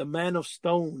stone, the man of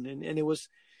stone, and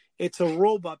it's a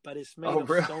robot, but it's made Oh, of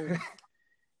really? stone.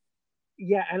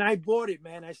 Yeah, and I bought it,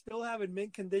 man. I still have it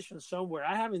mint condition somewhere.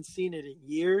 I haven't seen it in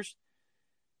years,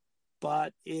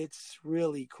 but it's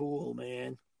really cool,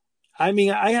 man. I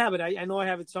mean, I have it. I know I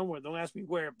have it somewhere. Don't ask me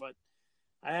where, but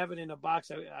I have it in a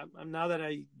box. I'm now that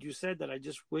you said that, I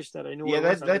just wish that I knew where Yeah, it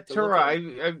was. I'd like that to look at it.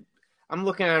 Turok. I'm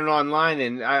looking at it online,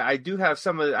 and I do have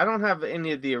some of. I don't have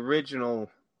any of the original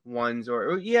ones,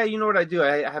 or yeah, you know what I do?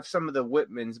 I have some of the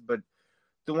Whitmans, but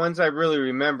the ones I really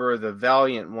remember are the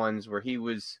Valiant ones, where he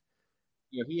was,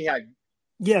 he had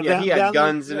Yeah, yeah, he had Valiant.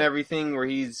 guns and Yeah, everything where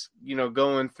he's,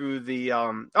 going through the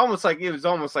almost like it was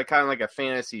almost like kind of like a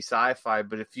fantasy sci-fi,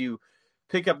 but if you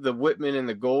pick up the Whitman and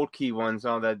the Gold Key ones,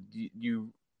 all that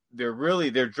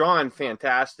they're drawing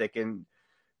fantastic, and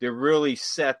they're really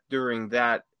set during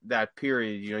that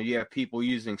period. You have people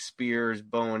using spears,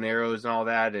 bow and arrows and all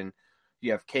that, and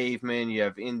you have cavemen, you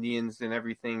have Indians and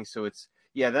everything. So it's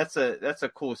yeah, that's a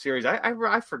cool series.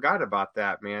 I forgot about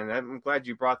that, man. I'm glad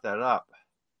you brought that up.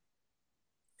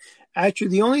 actually,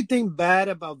 the only thing bad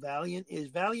about Valiant is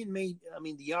Valiant made. I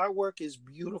mean, the artwork is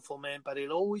beautiful, man, but it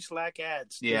always lack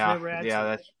ads. There's Yeah, never ads yeah,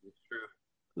 in it. that's true.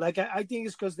 Like I think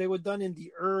it's because they were done in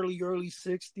the early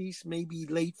 '60s, maybe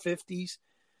late '50s.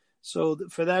 So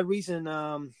for that reason,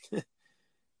 like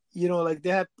they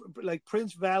had like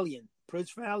Prince Valiant.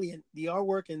 The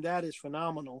artwork in that is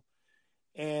phenomenal.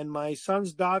 And my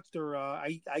son's doctor,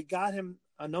 I got him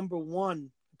a number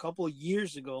one a couple of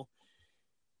years ago.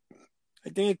 I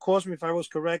think it cost me, if I was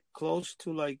correct, close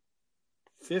to like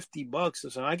 $50 or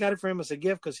something. I got it for him as a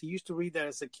gift because he used to read that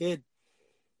as a kid,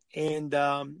 and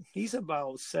he's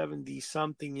about 70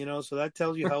 something, so that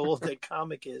tells you how old that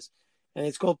comic is. And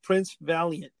it's called Prince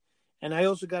Valiant. And I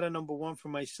also got a number one for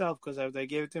myself because I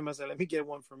gave it to him. I said, let me get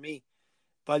one for me.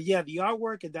 But yeah, the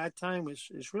artwork at that time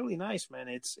is really nice, man.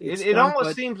 It's It done, almost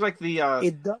but seems like the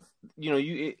it does.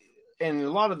 and a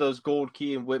lot of those Gold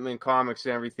Key and Whitman comics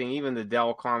and everything, even the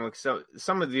Dell comics. So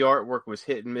some of the artwork was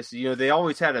hit and miss. They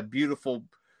always had a beautiful,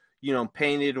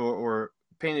 painted or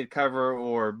painted cover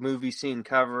or movie scene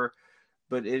cover,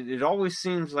 but it always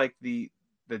seems like the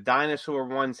dinosaur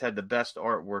ones had the best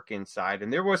artwork inside,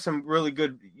 and there was some really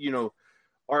good,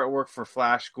 artwork for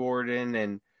Flash Gordon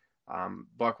and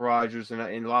Buck Rogers and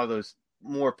a lot of those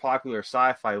more popular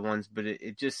sci-fi ones, but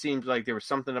it just seems like there was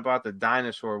something about the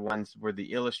dinosaur ones where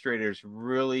the illustrators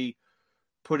really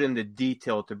put in the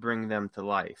detail to bring them to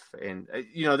life. And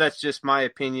that's just my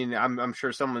opinion. I'm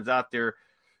sure someone's out there,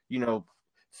 you know,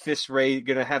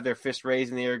 gonna have their fist raised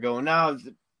in the air, going, "No,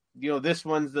 this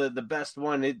one's the best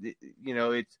one."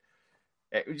 It's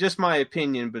just my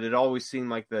opinion, but it always seemed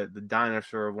like the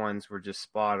dinosaur ones were just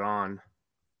spot on.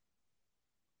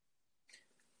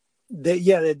 They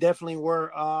definitely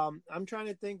were. I'm trying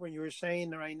to think when you were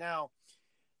saying right now.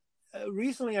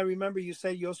 Recently, I remember you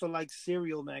said you also like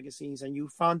serial magazines, and you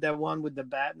found that one with the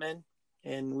Batman,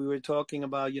 and we were talking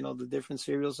about the different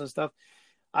serials and stuff.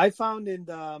 I found in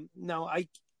the now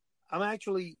I'm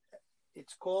actually,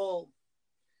 it's called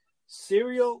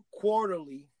Serial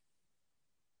Quarterly.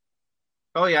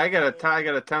 Oh yeah, I And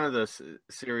got a ton of those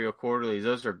serial quarterlies.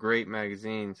 Those are great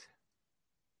magazines.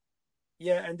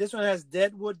 Yeah, and this one has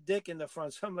Deadwood Dick in the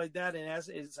front, something like that, and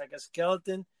it's like a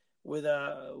skeleton with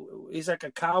a he's like a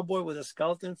cowboy with a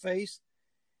skeleton face,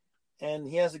 and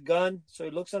he has a gun, so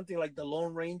it looks something like the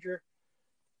Lone Ranger.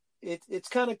 It's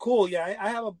kind of cool. Yeah, I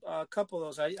have a couple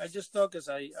of those. I just thought because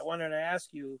I wanted to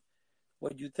ask you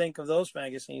what you think of those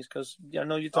magazines because I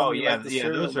know you told Oh me you like yeah, the yeah,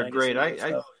 serial those are great. magazines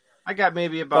and stuff. I got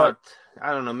maybe But about,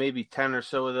 I don't know, maybe 10 or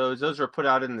so of those. Those were put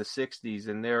out in the '60s,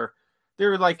 and they're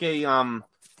like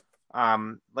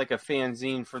a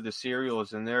fanzine for the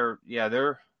serials, and they're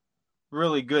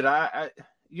really good.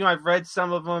 I've read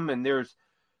some of them, and there's,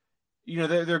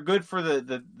 they're good for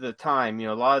the time.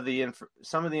 A lot of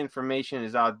some of the information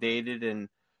is outdated, and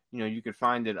you could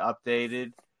find it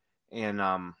updated,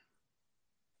 and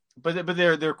but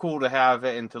they're cool to have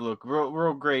and to look,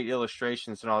 real great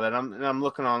illustrations and all that. I'm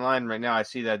looking online right now. I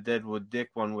see that Deadwood Dick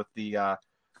one with the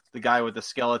guy with the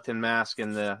skeleton mask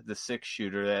and the six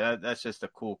shooter. That's just a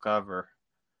cool cover.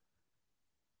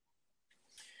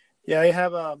 yeah, I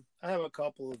have a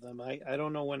couple of them. I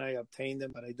don't know when I obtained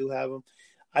them, but I do have them.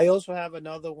 I also have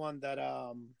another one that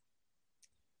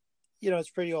it's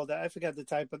pretty old. I forgot the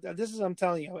type, but this is I'm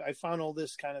telling you, I found all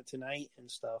this kind of tonight and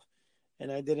stuff,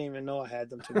 and I didn't even know I had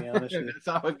them to be honest with you.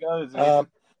 That's how it goes, Uh, man.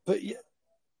 but yeah,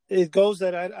 it goes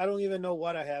that I don't even know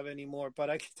what I have anymore. But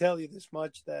I can tell you this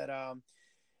much that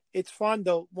it's fun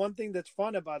though. One thing that's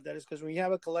fun about that is because when you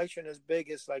have a collection as big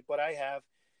as like what I have,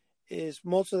 is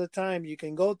most of the time you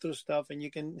can go through stuff and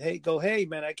you can hey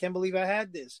man, I can't believe I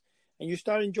had this, and you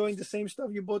start enjoying the same stuff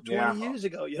you bought Yeah. 20 years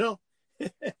ago,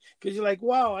 because you're like,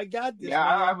 wow, I got this, Yeah,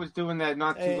 I man. was doing that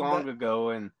not too And long ago,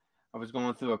 and I was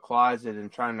going through a closet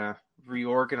and trying to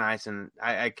reorganize, and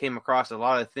I came across a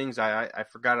lot of things I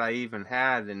forgot I even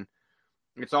had, and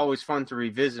it's always fun to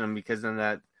revisit them because then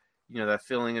that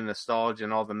feeling of nostalgia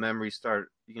and all the memories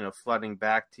start flooding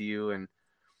back to you, and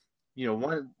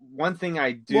one thing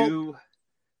I well, do.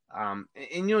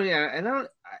 Yeah, and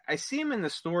I see them in the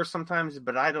store sometimes,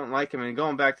 but I don't like them. And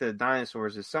going back to the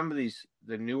dinosaurs, is some of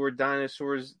the newer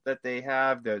dinosaurs that they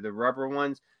have, the rubber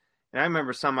ones. And I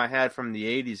remember some I had from the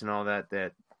 '80s and all that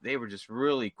they were just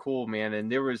really cool, man.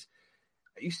 And I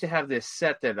used to have this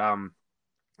set that I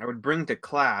would bring to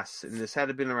class, and this had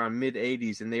to been around mid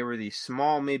 '80s, and they were these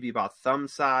small, maybe about thumb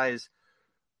size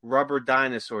rubber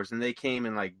dinosaurs, and they came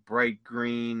in like bright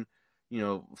green,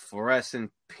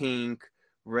 fluorescent pink,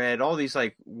 red, all these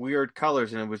like weird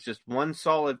colors, and it was just one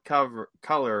solid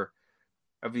color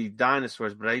of the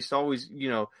dinosaurs. But I used to always,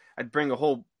 I'd bring a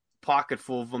whole pocket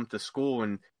full of them to school,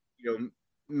 and you know,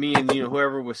 me and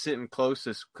whoever was sitting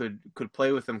closest could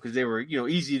play with them because they were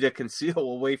easy to conceal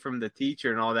away from the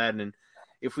teacher and all that. And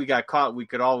if we got caught, we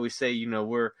could always say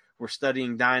we're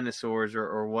studying dinosaurs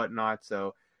or whatnot.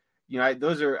 So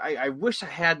I wish I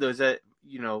had those.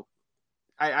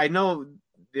 I know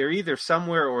they're either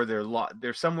somewhere or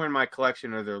they're somewhere in my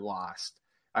collection or they're lost.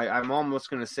 I'm almost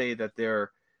going to say that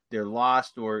they're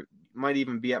lost or might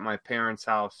even be at my parents'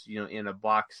 house, in a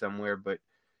box somewhere. But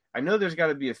I know there's got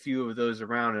to be a few of those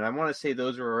around, and I want to say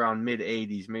those were around mid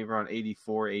 '80s, maybe around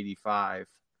 '84, '85.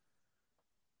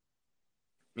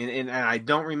 And I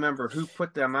don't remember who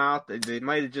put them out. They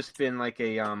might have just been like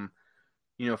a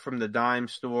from the dime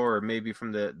store or maybe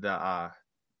from the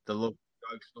local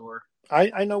drugstore.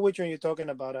 I know which one you're talking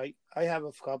about. I have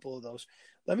a couple of those.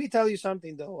 Let me tell you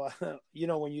something though.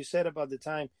 When you said about the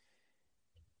time,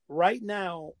 right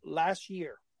now, last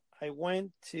year, I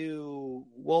went to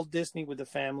Walt Disney with the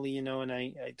family, and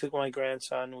I took my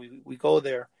grandson. We go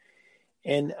there,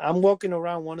 and I'm walking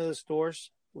around one of the stores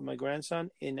with my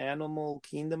grandson in Animal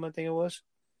Kingdom, I think it was.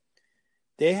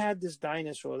 They had this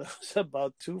dinosaur that was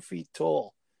about 2 feet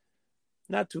tall.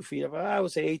 Not 2 feet, I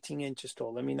would say 18 inches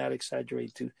tall. Let me not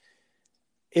exaggerate too.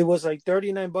 It was like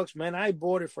 $39, man. I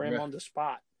bought it for him on the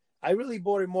spot. I really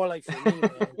bought it more like for me,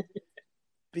 man.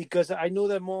 Because I knew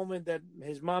that moment that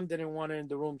his mom didn't want it in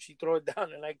the room. She threw it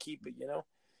down and I keep it,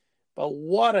 But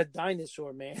what a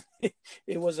dinosaur, man.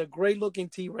 It was a great looking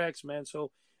T-Rex, man.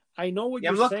 So I know what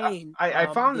you're saying.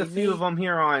 I found a few of them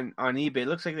here on eBay. It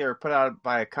looks like they were put out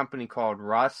by a company called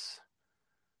Russ.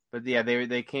 But yeah,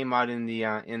 they came out in the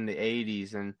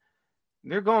 '80s, and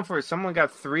they're going for, someone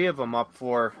got 3 of them up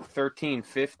for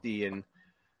 $13.50, and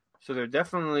so they're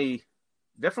definitely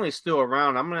still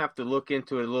around. I'm gonna have to look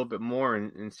into it a little bit more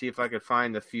and see if I could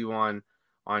find a few on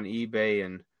eBay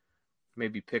and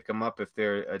maybe pick them up if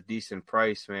they're a decent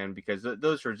price, man. Because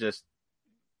those are just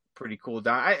pretty cool.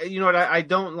 You know what? I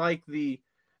don't like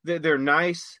they're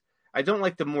nice. I don't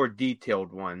like the more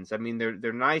detailed ones. I mean,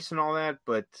 they're nice and all that,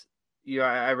 but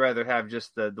I'd rather have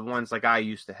just the ones like I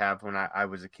used to have when I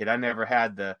was a kid. I never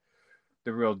had the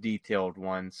real detailed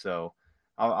ones, so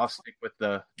I'll stick with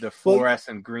the Well,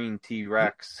 fluorescent green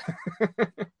T-Rex.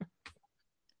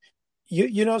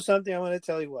 you know something, I want to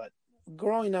tell you what.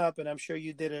 Growing up, and I'm sure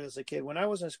you did it as a kid, when I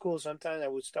was in school, sometimes I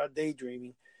would start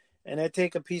daydreaming, and I'd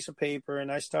take a piece of paper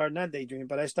and I started not daydreaming,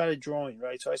 but I started drawing,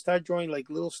 right? So I started drawing like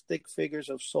little stick figures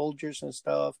of soldiers and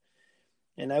stuff,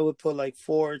 and I would put like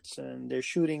forts and they're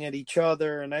shooting at each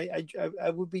other, and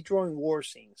I would be drawing war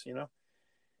scenes, you know,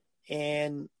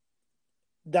 and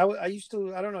I used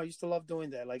to, I don't know, I used to love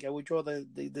doing that. Like I would draw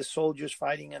the soldiers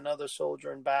fighting another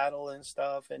soldier in battle and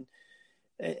stuff,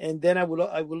 and then I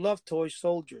would love toy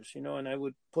soldiers, you know, and I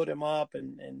would put them up,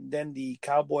 and then the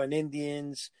cowboy and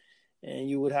Indians, and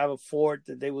you would have a fort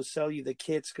that they would sell you the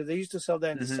kits, because they used to sell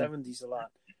that in the Hmm. 70s a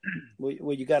lot,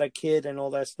 where you got a kid and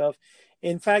all that stuff.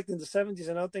 In fact, in the 70s,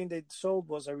 another thing they sold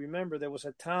was, I remember there was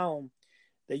a town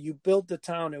that you built the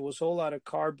town. It was all out of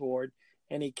cardboard,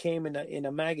 and it came in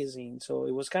a magazine. So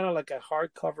it was kind of like a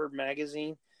hardcover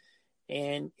magazine,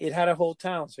 and it had a whole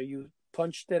town. So you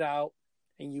punched it out,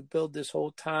 and you built this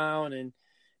whole town, and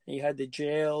you had the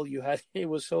jail. You had it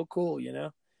was so cool, you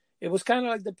know. It was kind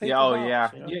of like the Yeah, paper oh dolls, yeah,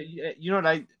 you know. yeah. You know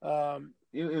what Um,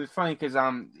 it was funny because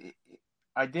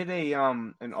I did a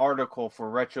an article for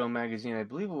Retro Magazine. I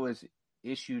believe it was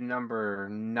issue number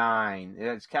 9. It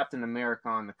has Captain America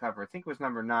on the cover. I think it was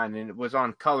number 9, and it was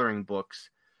on coloring books.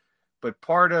 But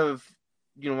part of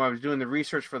when I was doing the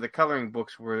research for the coloring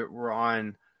books were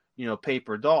on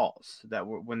paper dolls that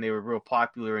were when they were real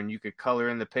popular, and you could color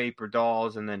in the paper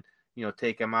dolls and then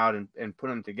take them out and put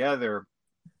them together.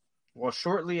 Well,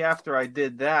 shortly after I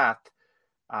did that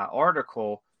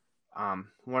article,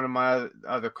 one of my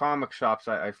other comic shops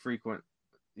I frequent,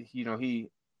 he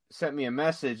sent me a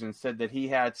message and said that he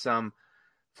had some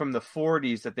from the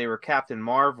 40s that they were Captain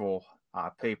Marvel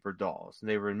paper dolls.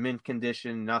 They were in mint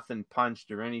condition, nothing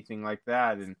punched or anything like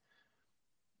that. And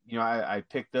I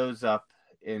picked those up,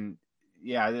 and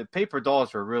yeah, the paper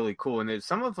dolls were really cool. And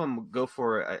some of them go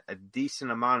for a decent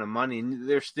amount of money, and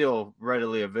they're still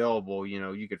readily available.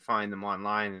 You could find them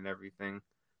online and everything.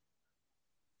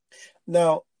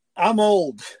 Now, I'm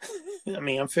old. I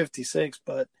mean, I'm 56,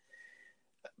 but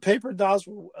paper dolls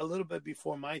were a little bit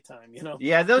before my time, you know.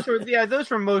 Yeah, those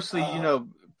were mostly Uh,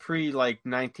 pre like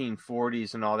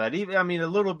 1940s and all that. Even I mean a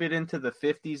little bit into the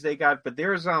 50s they got, but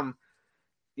there's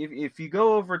if you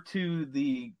go over to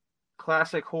the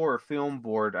classic horror film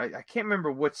board, I can't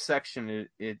remember what section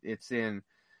it's in,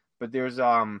 but there's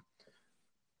a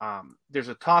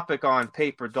topic on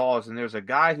paper dolls, and there's a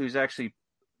guy who's actually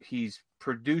he's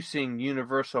producing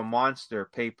Universal Monster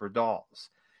paper dolls,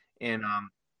 and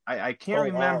I can't oh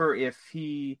wow. remember if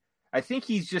I think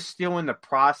he's just still in the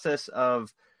process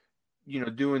of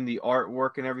doing the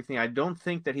artwork and everything. I don't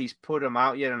think that he's put them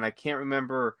out yet, and I can't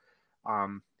remember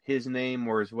his name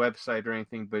or his website or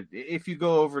anything. But if you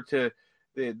go over to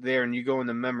there and you go in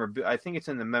the I think it's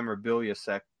in the memorabilia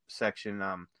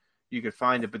section. You could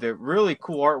find it, but they're really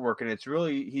cool artwork, and it's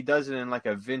really he does it in like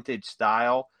a vintage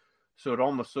style, so it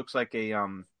almost looks like a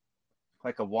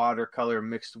watercolor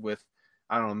mixed with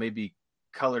I don't know, maybe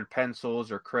colored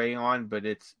pencils or crayon, but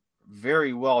it's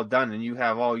very well done, and you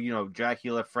have all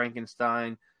Dracula,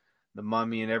 Frankenstein, the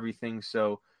Mummy, and everything.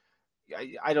 So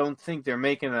I don't think they're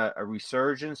making a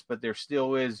resurgence, but there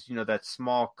still is that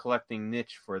small collecting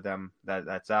niche for them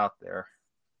that's out there.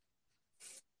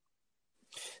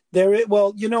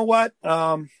 Well, you know what?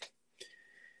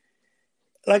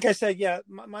 Like I said, yeah,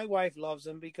 my wife loves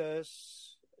them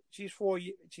because she's 4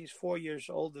 years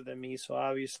older than me, so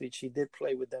obviously she did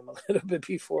play with them a little bit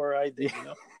before I did, Yeah. you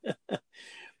know.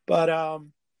 But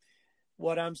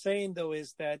what I'm saying though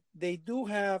is that they do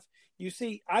have. You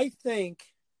see, I think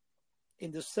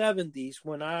in the 70s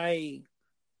when I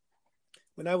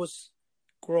was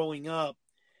growing up,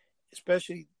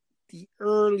 especially the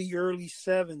early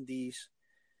 70s,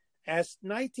 as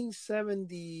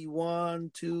 1971,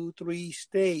 2, 3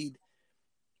 stayed,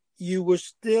 you were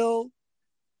still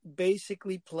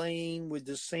basically playing with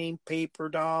the same paper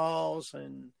dolls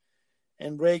and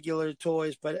regular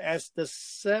toys. But as the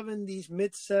 70s,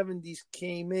 mid 70s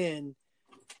came in,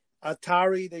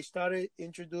 Atari, they started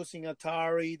introducing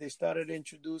Atari, they started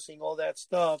introducing all that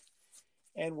stuff.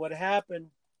 And what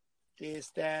happened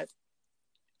is that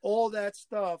all that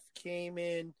stuff came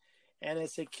in, and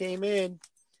as it came in,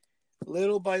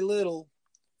 little by little,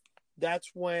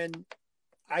 that's when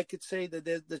I could say that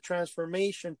the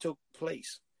transformation took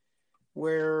place,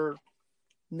 where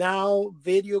now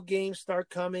video games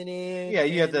start coming in, Yeah,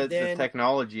 you had and the then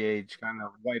technology age kind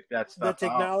of wipe that the stuff out.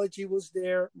 technology was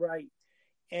there, right?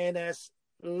 And as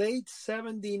late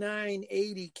 79,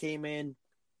 80 came in,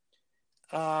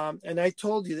 And I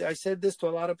told you, I said this to a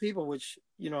lot of people, which,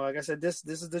 like I said, this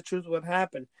is the truth. What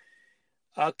happened?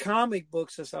 Comic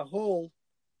books as a whole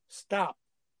stopped.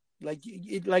 Like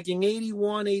in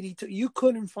 81, 82, you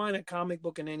couldn't find a comic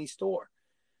book in any store.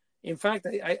 In fact,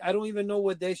 I don't even know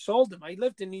where they sold them. I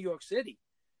lived in New York City.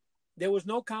 There was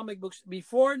no comic books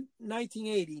before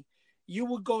 1980. You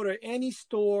would go to any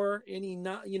store,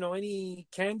 any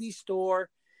candy store,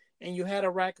 and you had a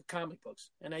rack of comic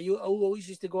books. And I always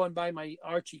used to go and buy my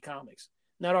Archie comics.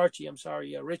 Not Archie, I'm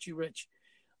sorry, Richie Rich.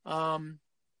 Harvey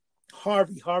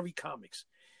comics.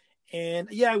 And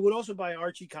yeah, I would also buy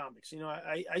Archie comics.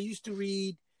 I used to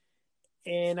read,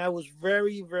 and I was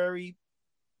very, very,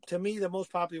 to me, the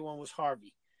most popular one was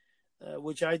Harvey,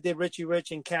 which I did Richie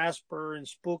Rich and Casper and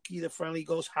Spooky, the Friendly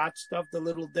Ghost, Hot Stuff, the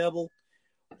Little Devil,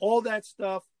 all that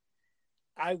stuff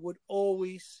I would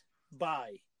always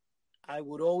buy. I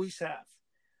would always have.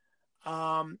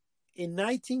 In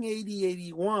 1980,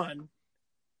 81,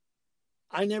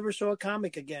 I never saw a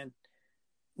comic again.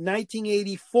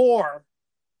 1984,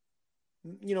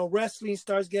 wrestling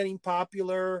starts getting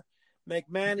popular.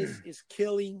 McMahon is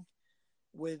killing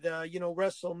with,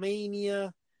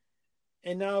 WrestleMania.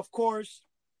 And now, of course,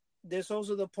 there's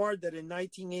also the part that in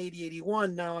 1980,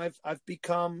 81, now I've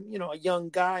become, a young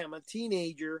guy. I'm a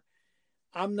teenager.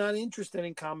 I'm not interested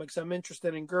in comics. I'm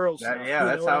interested in girls. Yeah,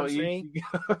 that's how I'm saying.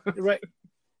 Right.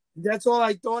 That's all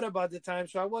I thought about at the time.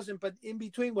 So I wasn't, but in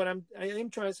between, what I am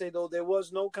trying to say, though, there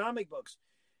was no comic books.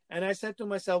 And I said to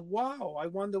myself, wow, I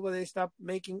wonder where they stopped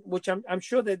making, which I'm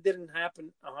sure that didn't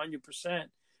happen 100%,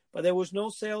 but there was no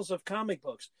sales of comic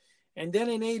books. And then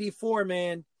in 84,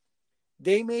 man,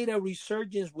 they made a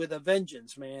resurgence with a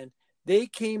vengeance, man. They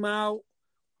came out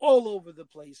all over the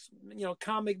place.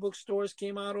 Comic book stores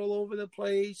came out all over the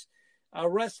place.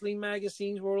 Wrestling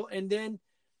magazines were, and then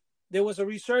there was a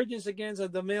resurgence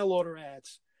against the mail order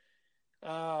ads.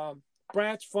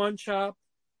 Bratz Fun Shop.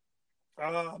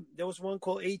 There was one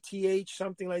called ATH,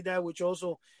 something like that, which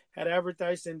also had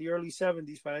advertised in the early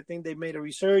 70s, but I think they made a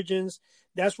resurgence.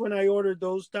 That's when I ordered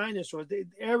those dinosaurs.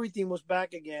 Everything was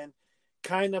back again,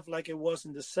 kind of like it was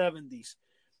in the 70s.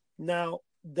 Now,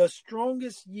 the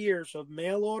strongest years of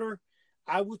mail order,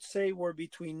 I would say, were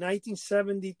between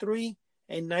 1973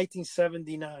 and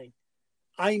 1979.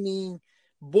 I mean,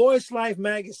 Boys Life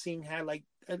magazine had like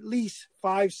at least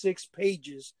 5-6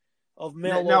 pages of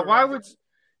mail order. Why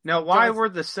were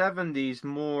the 70s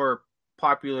more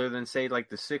popular than, say, like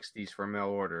the 60s for mail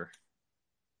order?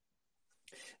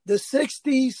 The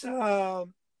 60s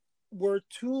were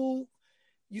too...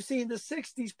 You see, in the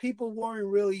 60s, people weren't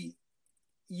really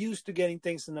used to getting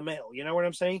things in the mail. You know what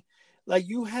I'm saying? Like,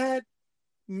 you had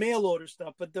mail order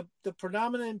stuff, but the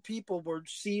predominant people were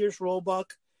Sears,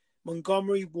 Roebuck,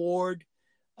 Montgomery Ward.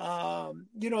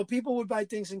 People would buy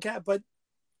things in cash, but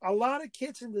a lot of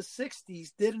kids in the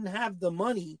 60s didn't have the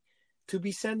money to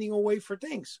be sending away for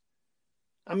things.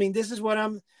 I mean, this is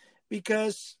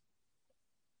because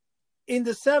in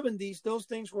the 70s, those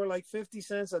things were like 50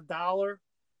 cents, $1,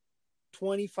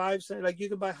 25 cents. Like, you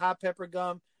could buy hot pepper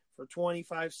gum for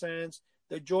 25 cents.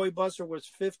 The Joy Buster was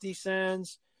 50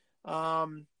 cents.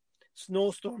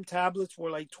 Snowstorm tablets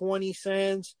were like 20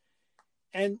 cents.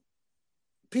 And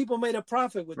people made a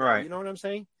profit with that. You know what I'm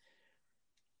saying?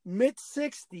 Mid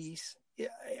 60s,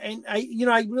 and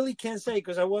I really can't say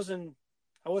because I wasn't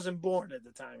born at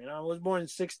the time. I was born in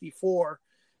 64,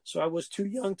 so I was too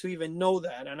young to even know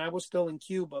that, and I was still in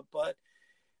Cuba. But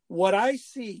what I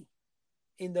see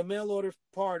in the mail order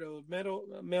part of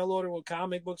mail order with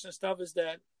comic books and stuff is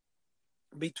that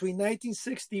between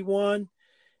 1961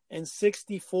 and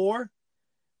 64,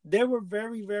 there were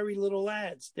very, very little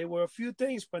ads. There were a few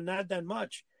things, but not that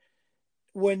much.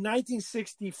 When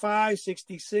 1965,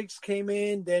 66 came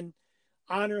in, then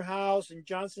Honor House and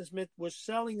Johnson Smith was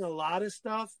selling a lot of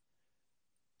stuff,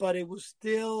 but it was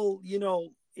still,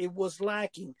 it was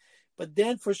lacking. But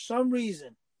then for some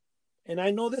reason, and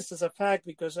I know this is a fact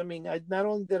because, not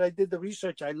only did I did the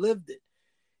research, I lived it.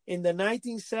 In the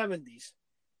 1970s,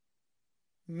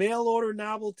 mail order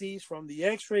novelties from the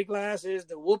X-ray glasses,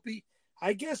 the Whoopee,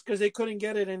 I guess because they couldn't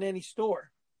get it in any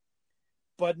store.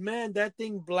 But man, that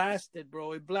thing blasted,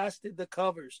 bro. It blasted the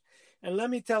covers. And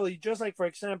let me tell you, just like, for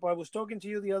example, I was talking to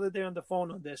you the other day on the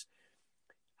phone on this.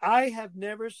 I have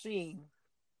never seen,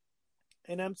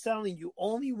 and I'm telling you,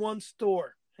 only one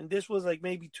store, and this was like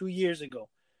maybe 2 years ago.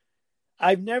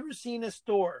 I've never seen a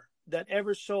store that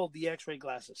ever sold the X-ray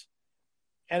glasses.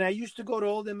 And I used to go to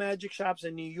all the magic shops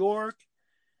in New York.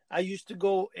 I used to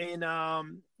go in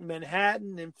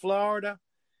Manhattan, in Florida.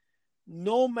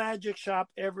 No magic shop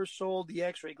ever sold the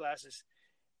X-ray glasses.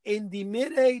 In the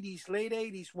mid 80s, late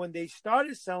 80s, when they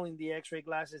started selling the X-ray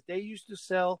glasses, they used to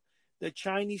sell the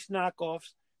Chinese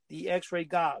knockoffs, the X-ray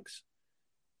gogs.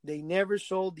 They never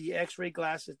sold the X-ray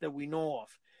glasses that we know of.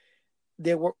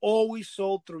 They were always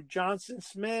sold through Johnson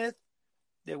Smith.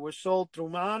 They were sold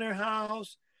through Honor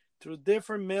House, through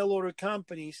different mail order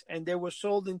companies, and they were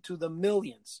sold into the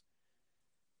millions.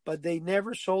 But they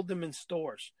never sold them in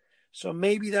stores. So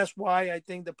maybe that's why I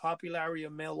think the popularity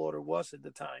of mail order was at the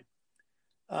time.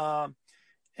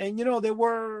 And, they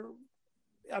were,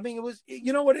 it was,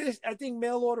 what it is? I think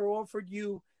mail order offered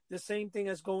you the same thing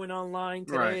as going online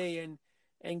today, right,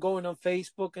 and going on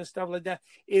Facebook and stuff like that.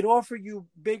 It offered you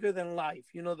bigger than life.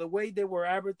 The way they were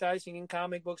advertising in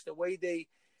comic books, the way they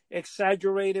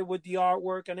exaggerated with the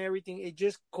artwork and everything, it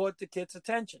just caught the kids'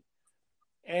 attention.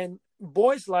 And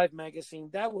Boys Life magazine,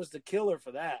 that was the killer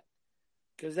for that,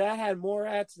 because that had more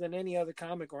ads than any other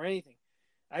comic or anything.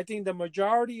 I think the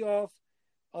majority of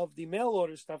the mail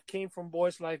order stuff came from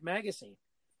Boys Life magazine.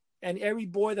 And every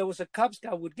boy that was a Cub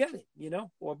Scout would get it,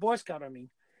 or Boy Scout, I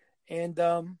mean. And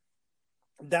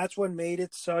that's what made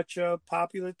it such a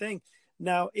popular thing.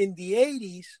 Now, in the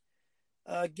 80s,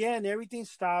 again, everything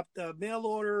stopped. Mail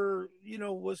order,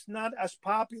 was not as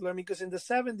popular. Because in the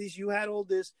 70s, you had all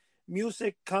this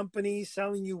music companies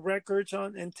selling you records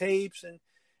and tapes,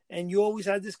 and you always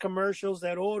had these commercials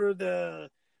that order the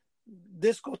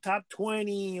disco top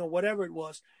 20 or whatever it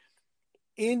was.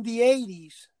 In the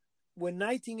 80s, when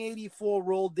 1984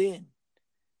 rolled in,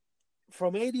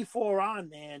 from 84 on,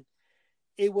 man,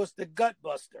 it was the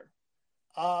Gutbuster,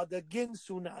 the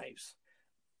Ginsu knives.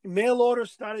 Mail order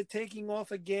started taking off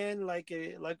again, like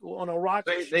on a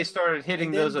rocket. They started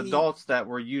hitting those adults that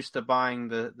were used to buying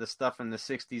the stuff in the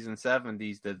 60s and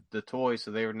 70s, the toys, so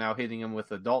they were now hitting them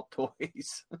with adult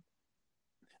toys.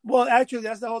 Well, actually,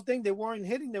 that's the whole thing. They weren't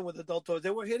hitting them with adult toys.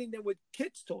 They were hitting them with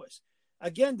kids' toys.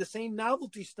 Again, the same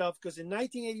novelty stuff, because in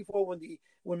 1984,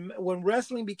 when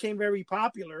wrestling became very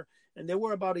popular, and there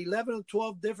were about 11 or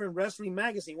 12 different wrestling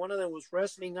magazines. One of them was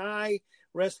Wrestling Eye,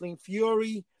 Wrestling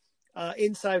Fury,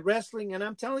 Inside Wrestling. And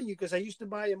I'm telling you, because I used to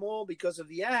buy them all because of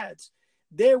the ads,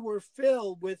 they were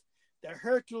filled with the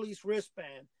Hercules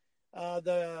wristband,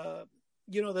 the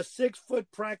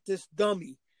 6-foot practice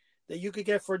dummy that you could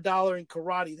get for $1 in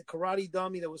karate, the karate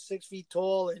dummy that was 6 feet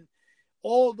tall, and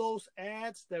all those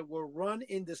ads that were run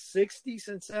in the 60s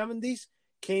and 70s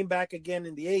came back again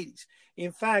in the 80s.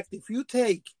 In fact, if you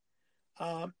take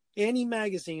any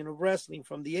magazine of wrestling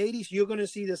from the 80s, you're going to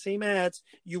see the same ads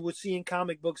you would see in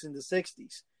comic books in the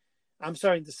 60s. I'm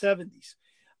sorry, in the 70s.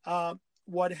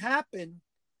 What happened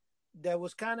that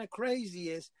was kind of crazy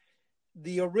is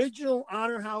the original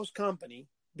Honor House company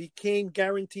became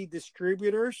Guaranteed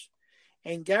Distributors,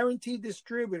 and Guaranteed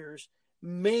Distributors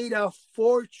made a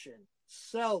fortune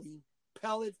selling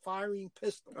pellet firing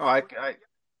pistols.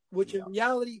 Which in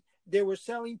reality, they were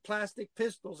selling plastic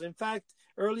pistols. In fact,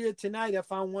 earlier tonight, I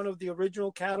found one of the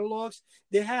original catalogs.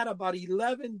 They had about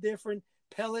 11 different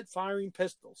pellet firing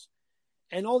pistols.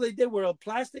 And all they did were a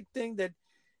plastic thing that,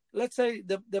 let's say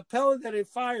the pellet that it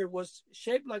fired was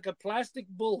shaped like a plastic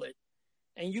bullet,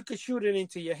 and you could shoot it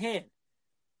into your hand.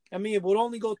 I mean, it would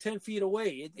only go 10 feet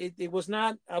away. It was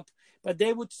not up, but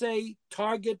they would say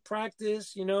target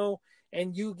practice,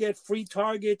 and you get free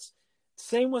targets.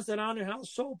 Same ones that Honor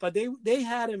House sold, but they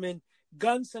had them in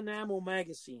Guns and Ammo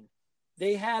magazine.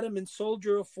 They had them in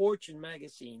Soldier of Fortune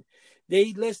magazine.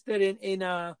 They listed in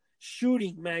a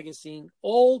Shooting magazine.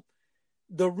 All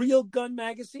the real gun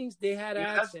magazines, they had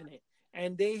ads in it,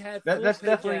 and they had that's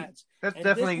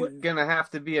definitely going to have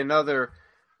to be another,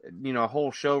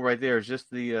 whole show right there. Is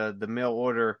just the mail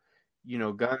order,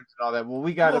 guns and all that. Well,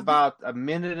 we got about a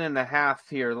minute and a half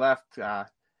here left.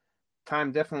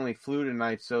 Time definitely flew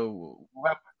tonight, so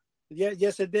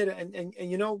yes, it did, and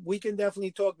we can definitely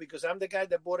talk, because I'm the guy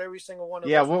that bought every single one of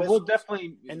those. Yeah, we'll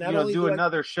definitely do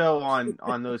another show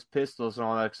on those pistols and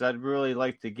all that, because I'd really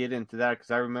like to get into that, because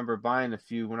I remember buying a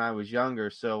few when I was younger.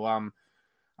 So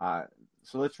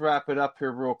so let's wrap it up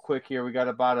here real quick. Here we got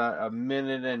about a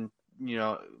minute and a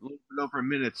little bit over a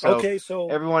minute. So okay, so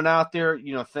everyone out there,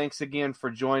 thanks again for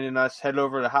joining us. Head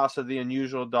over to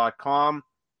houseoftheunusual.com.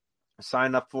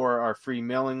 Sign up for our free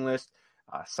mailing list.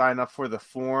 Sign up for the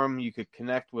forum. You could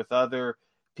connect with other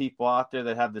people out there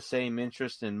that have the same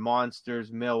interest in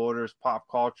monsters, mail orders, pop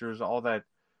cultures, all that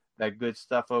good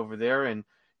stuff over there. And,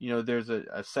 there's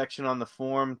a section on the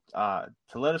forum to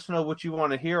let us know what you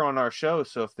want to hear on our show.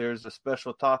 So if there's a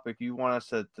special topic you want us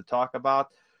to talk about,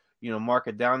 mark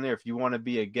it down there. If you want to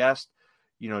be a guest,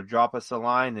 drop us a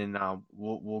line, and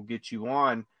we'll get you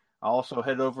on. Also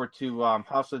head over to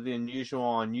House of the Unusual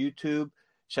on YouTube.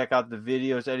 check out the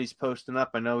videos Eddie's posting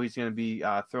up. I know he's going to be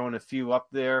throwing a few up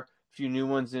there, a few new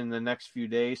ones in the next few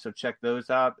days. So check those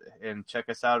out, and check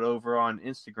us out over on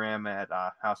Instagram at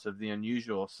House of the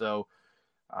Unusual. So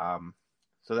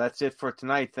that's it for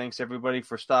tonight. Thanks everybody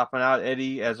for stopping out.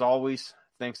 Eddie, as always,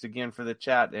 thanks again for the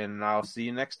chat, and I'll see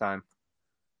you next time.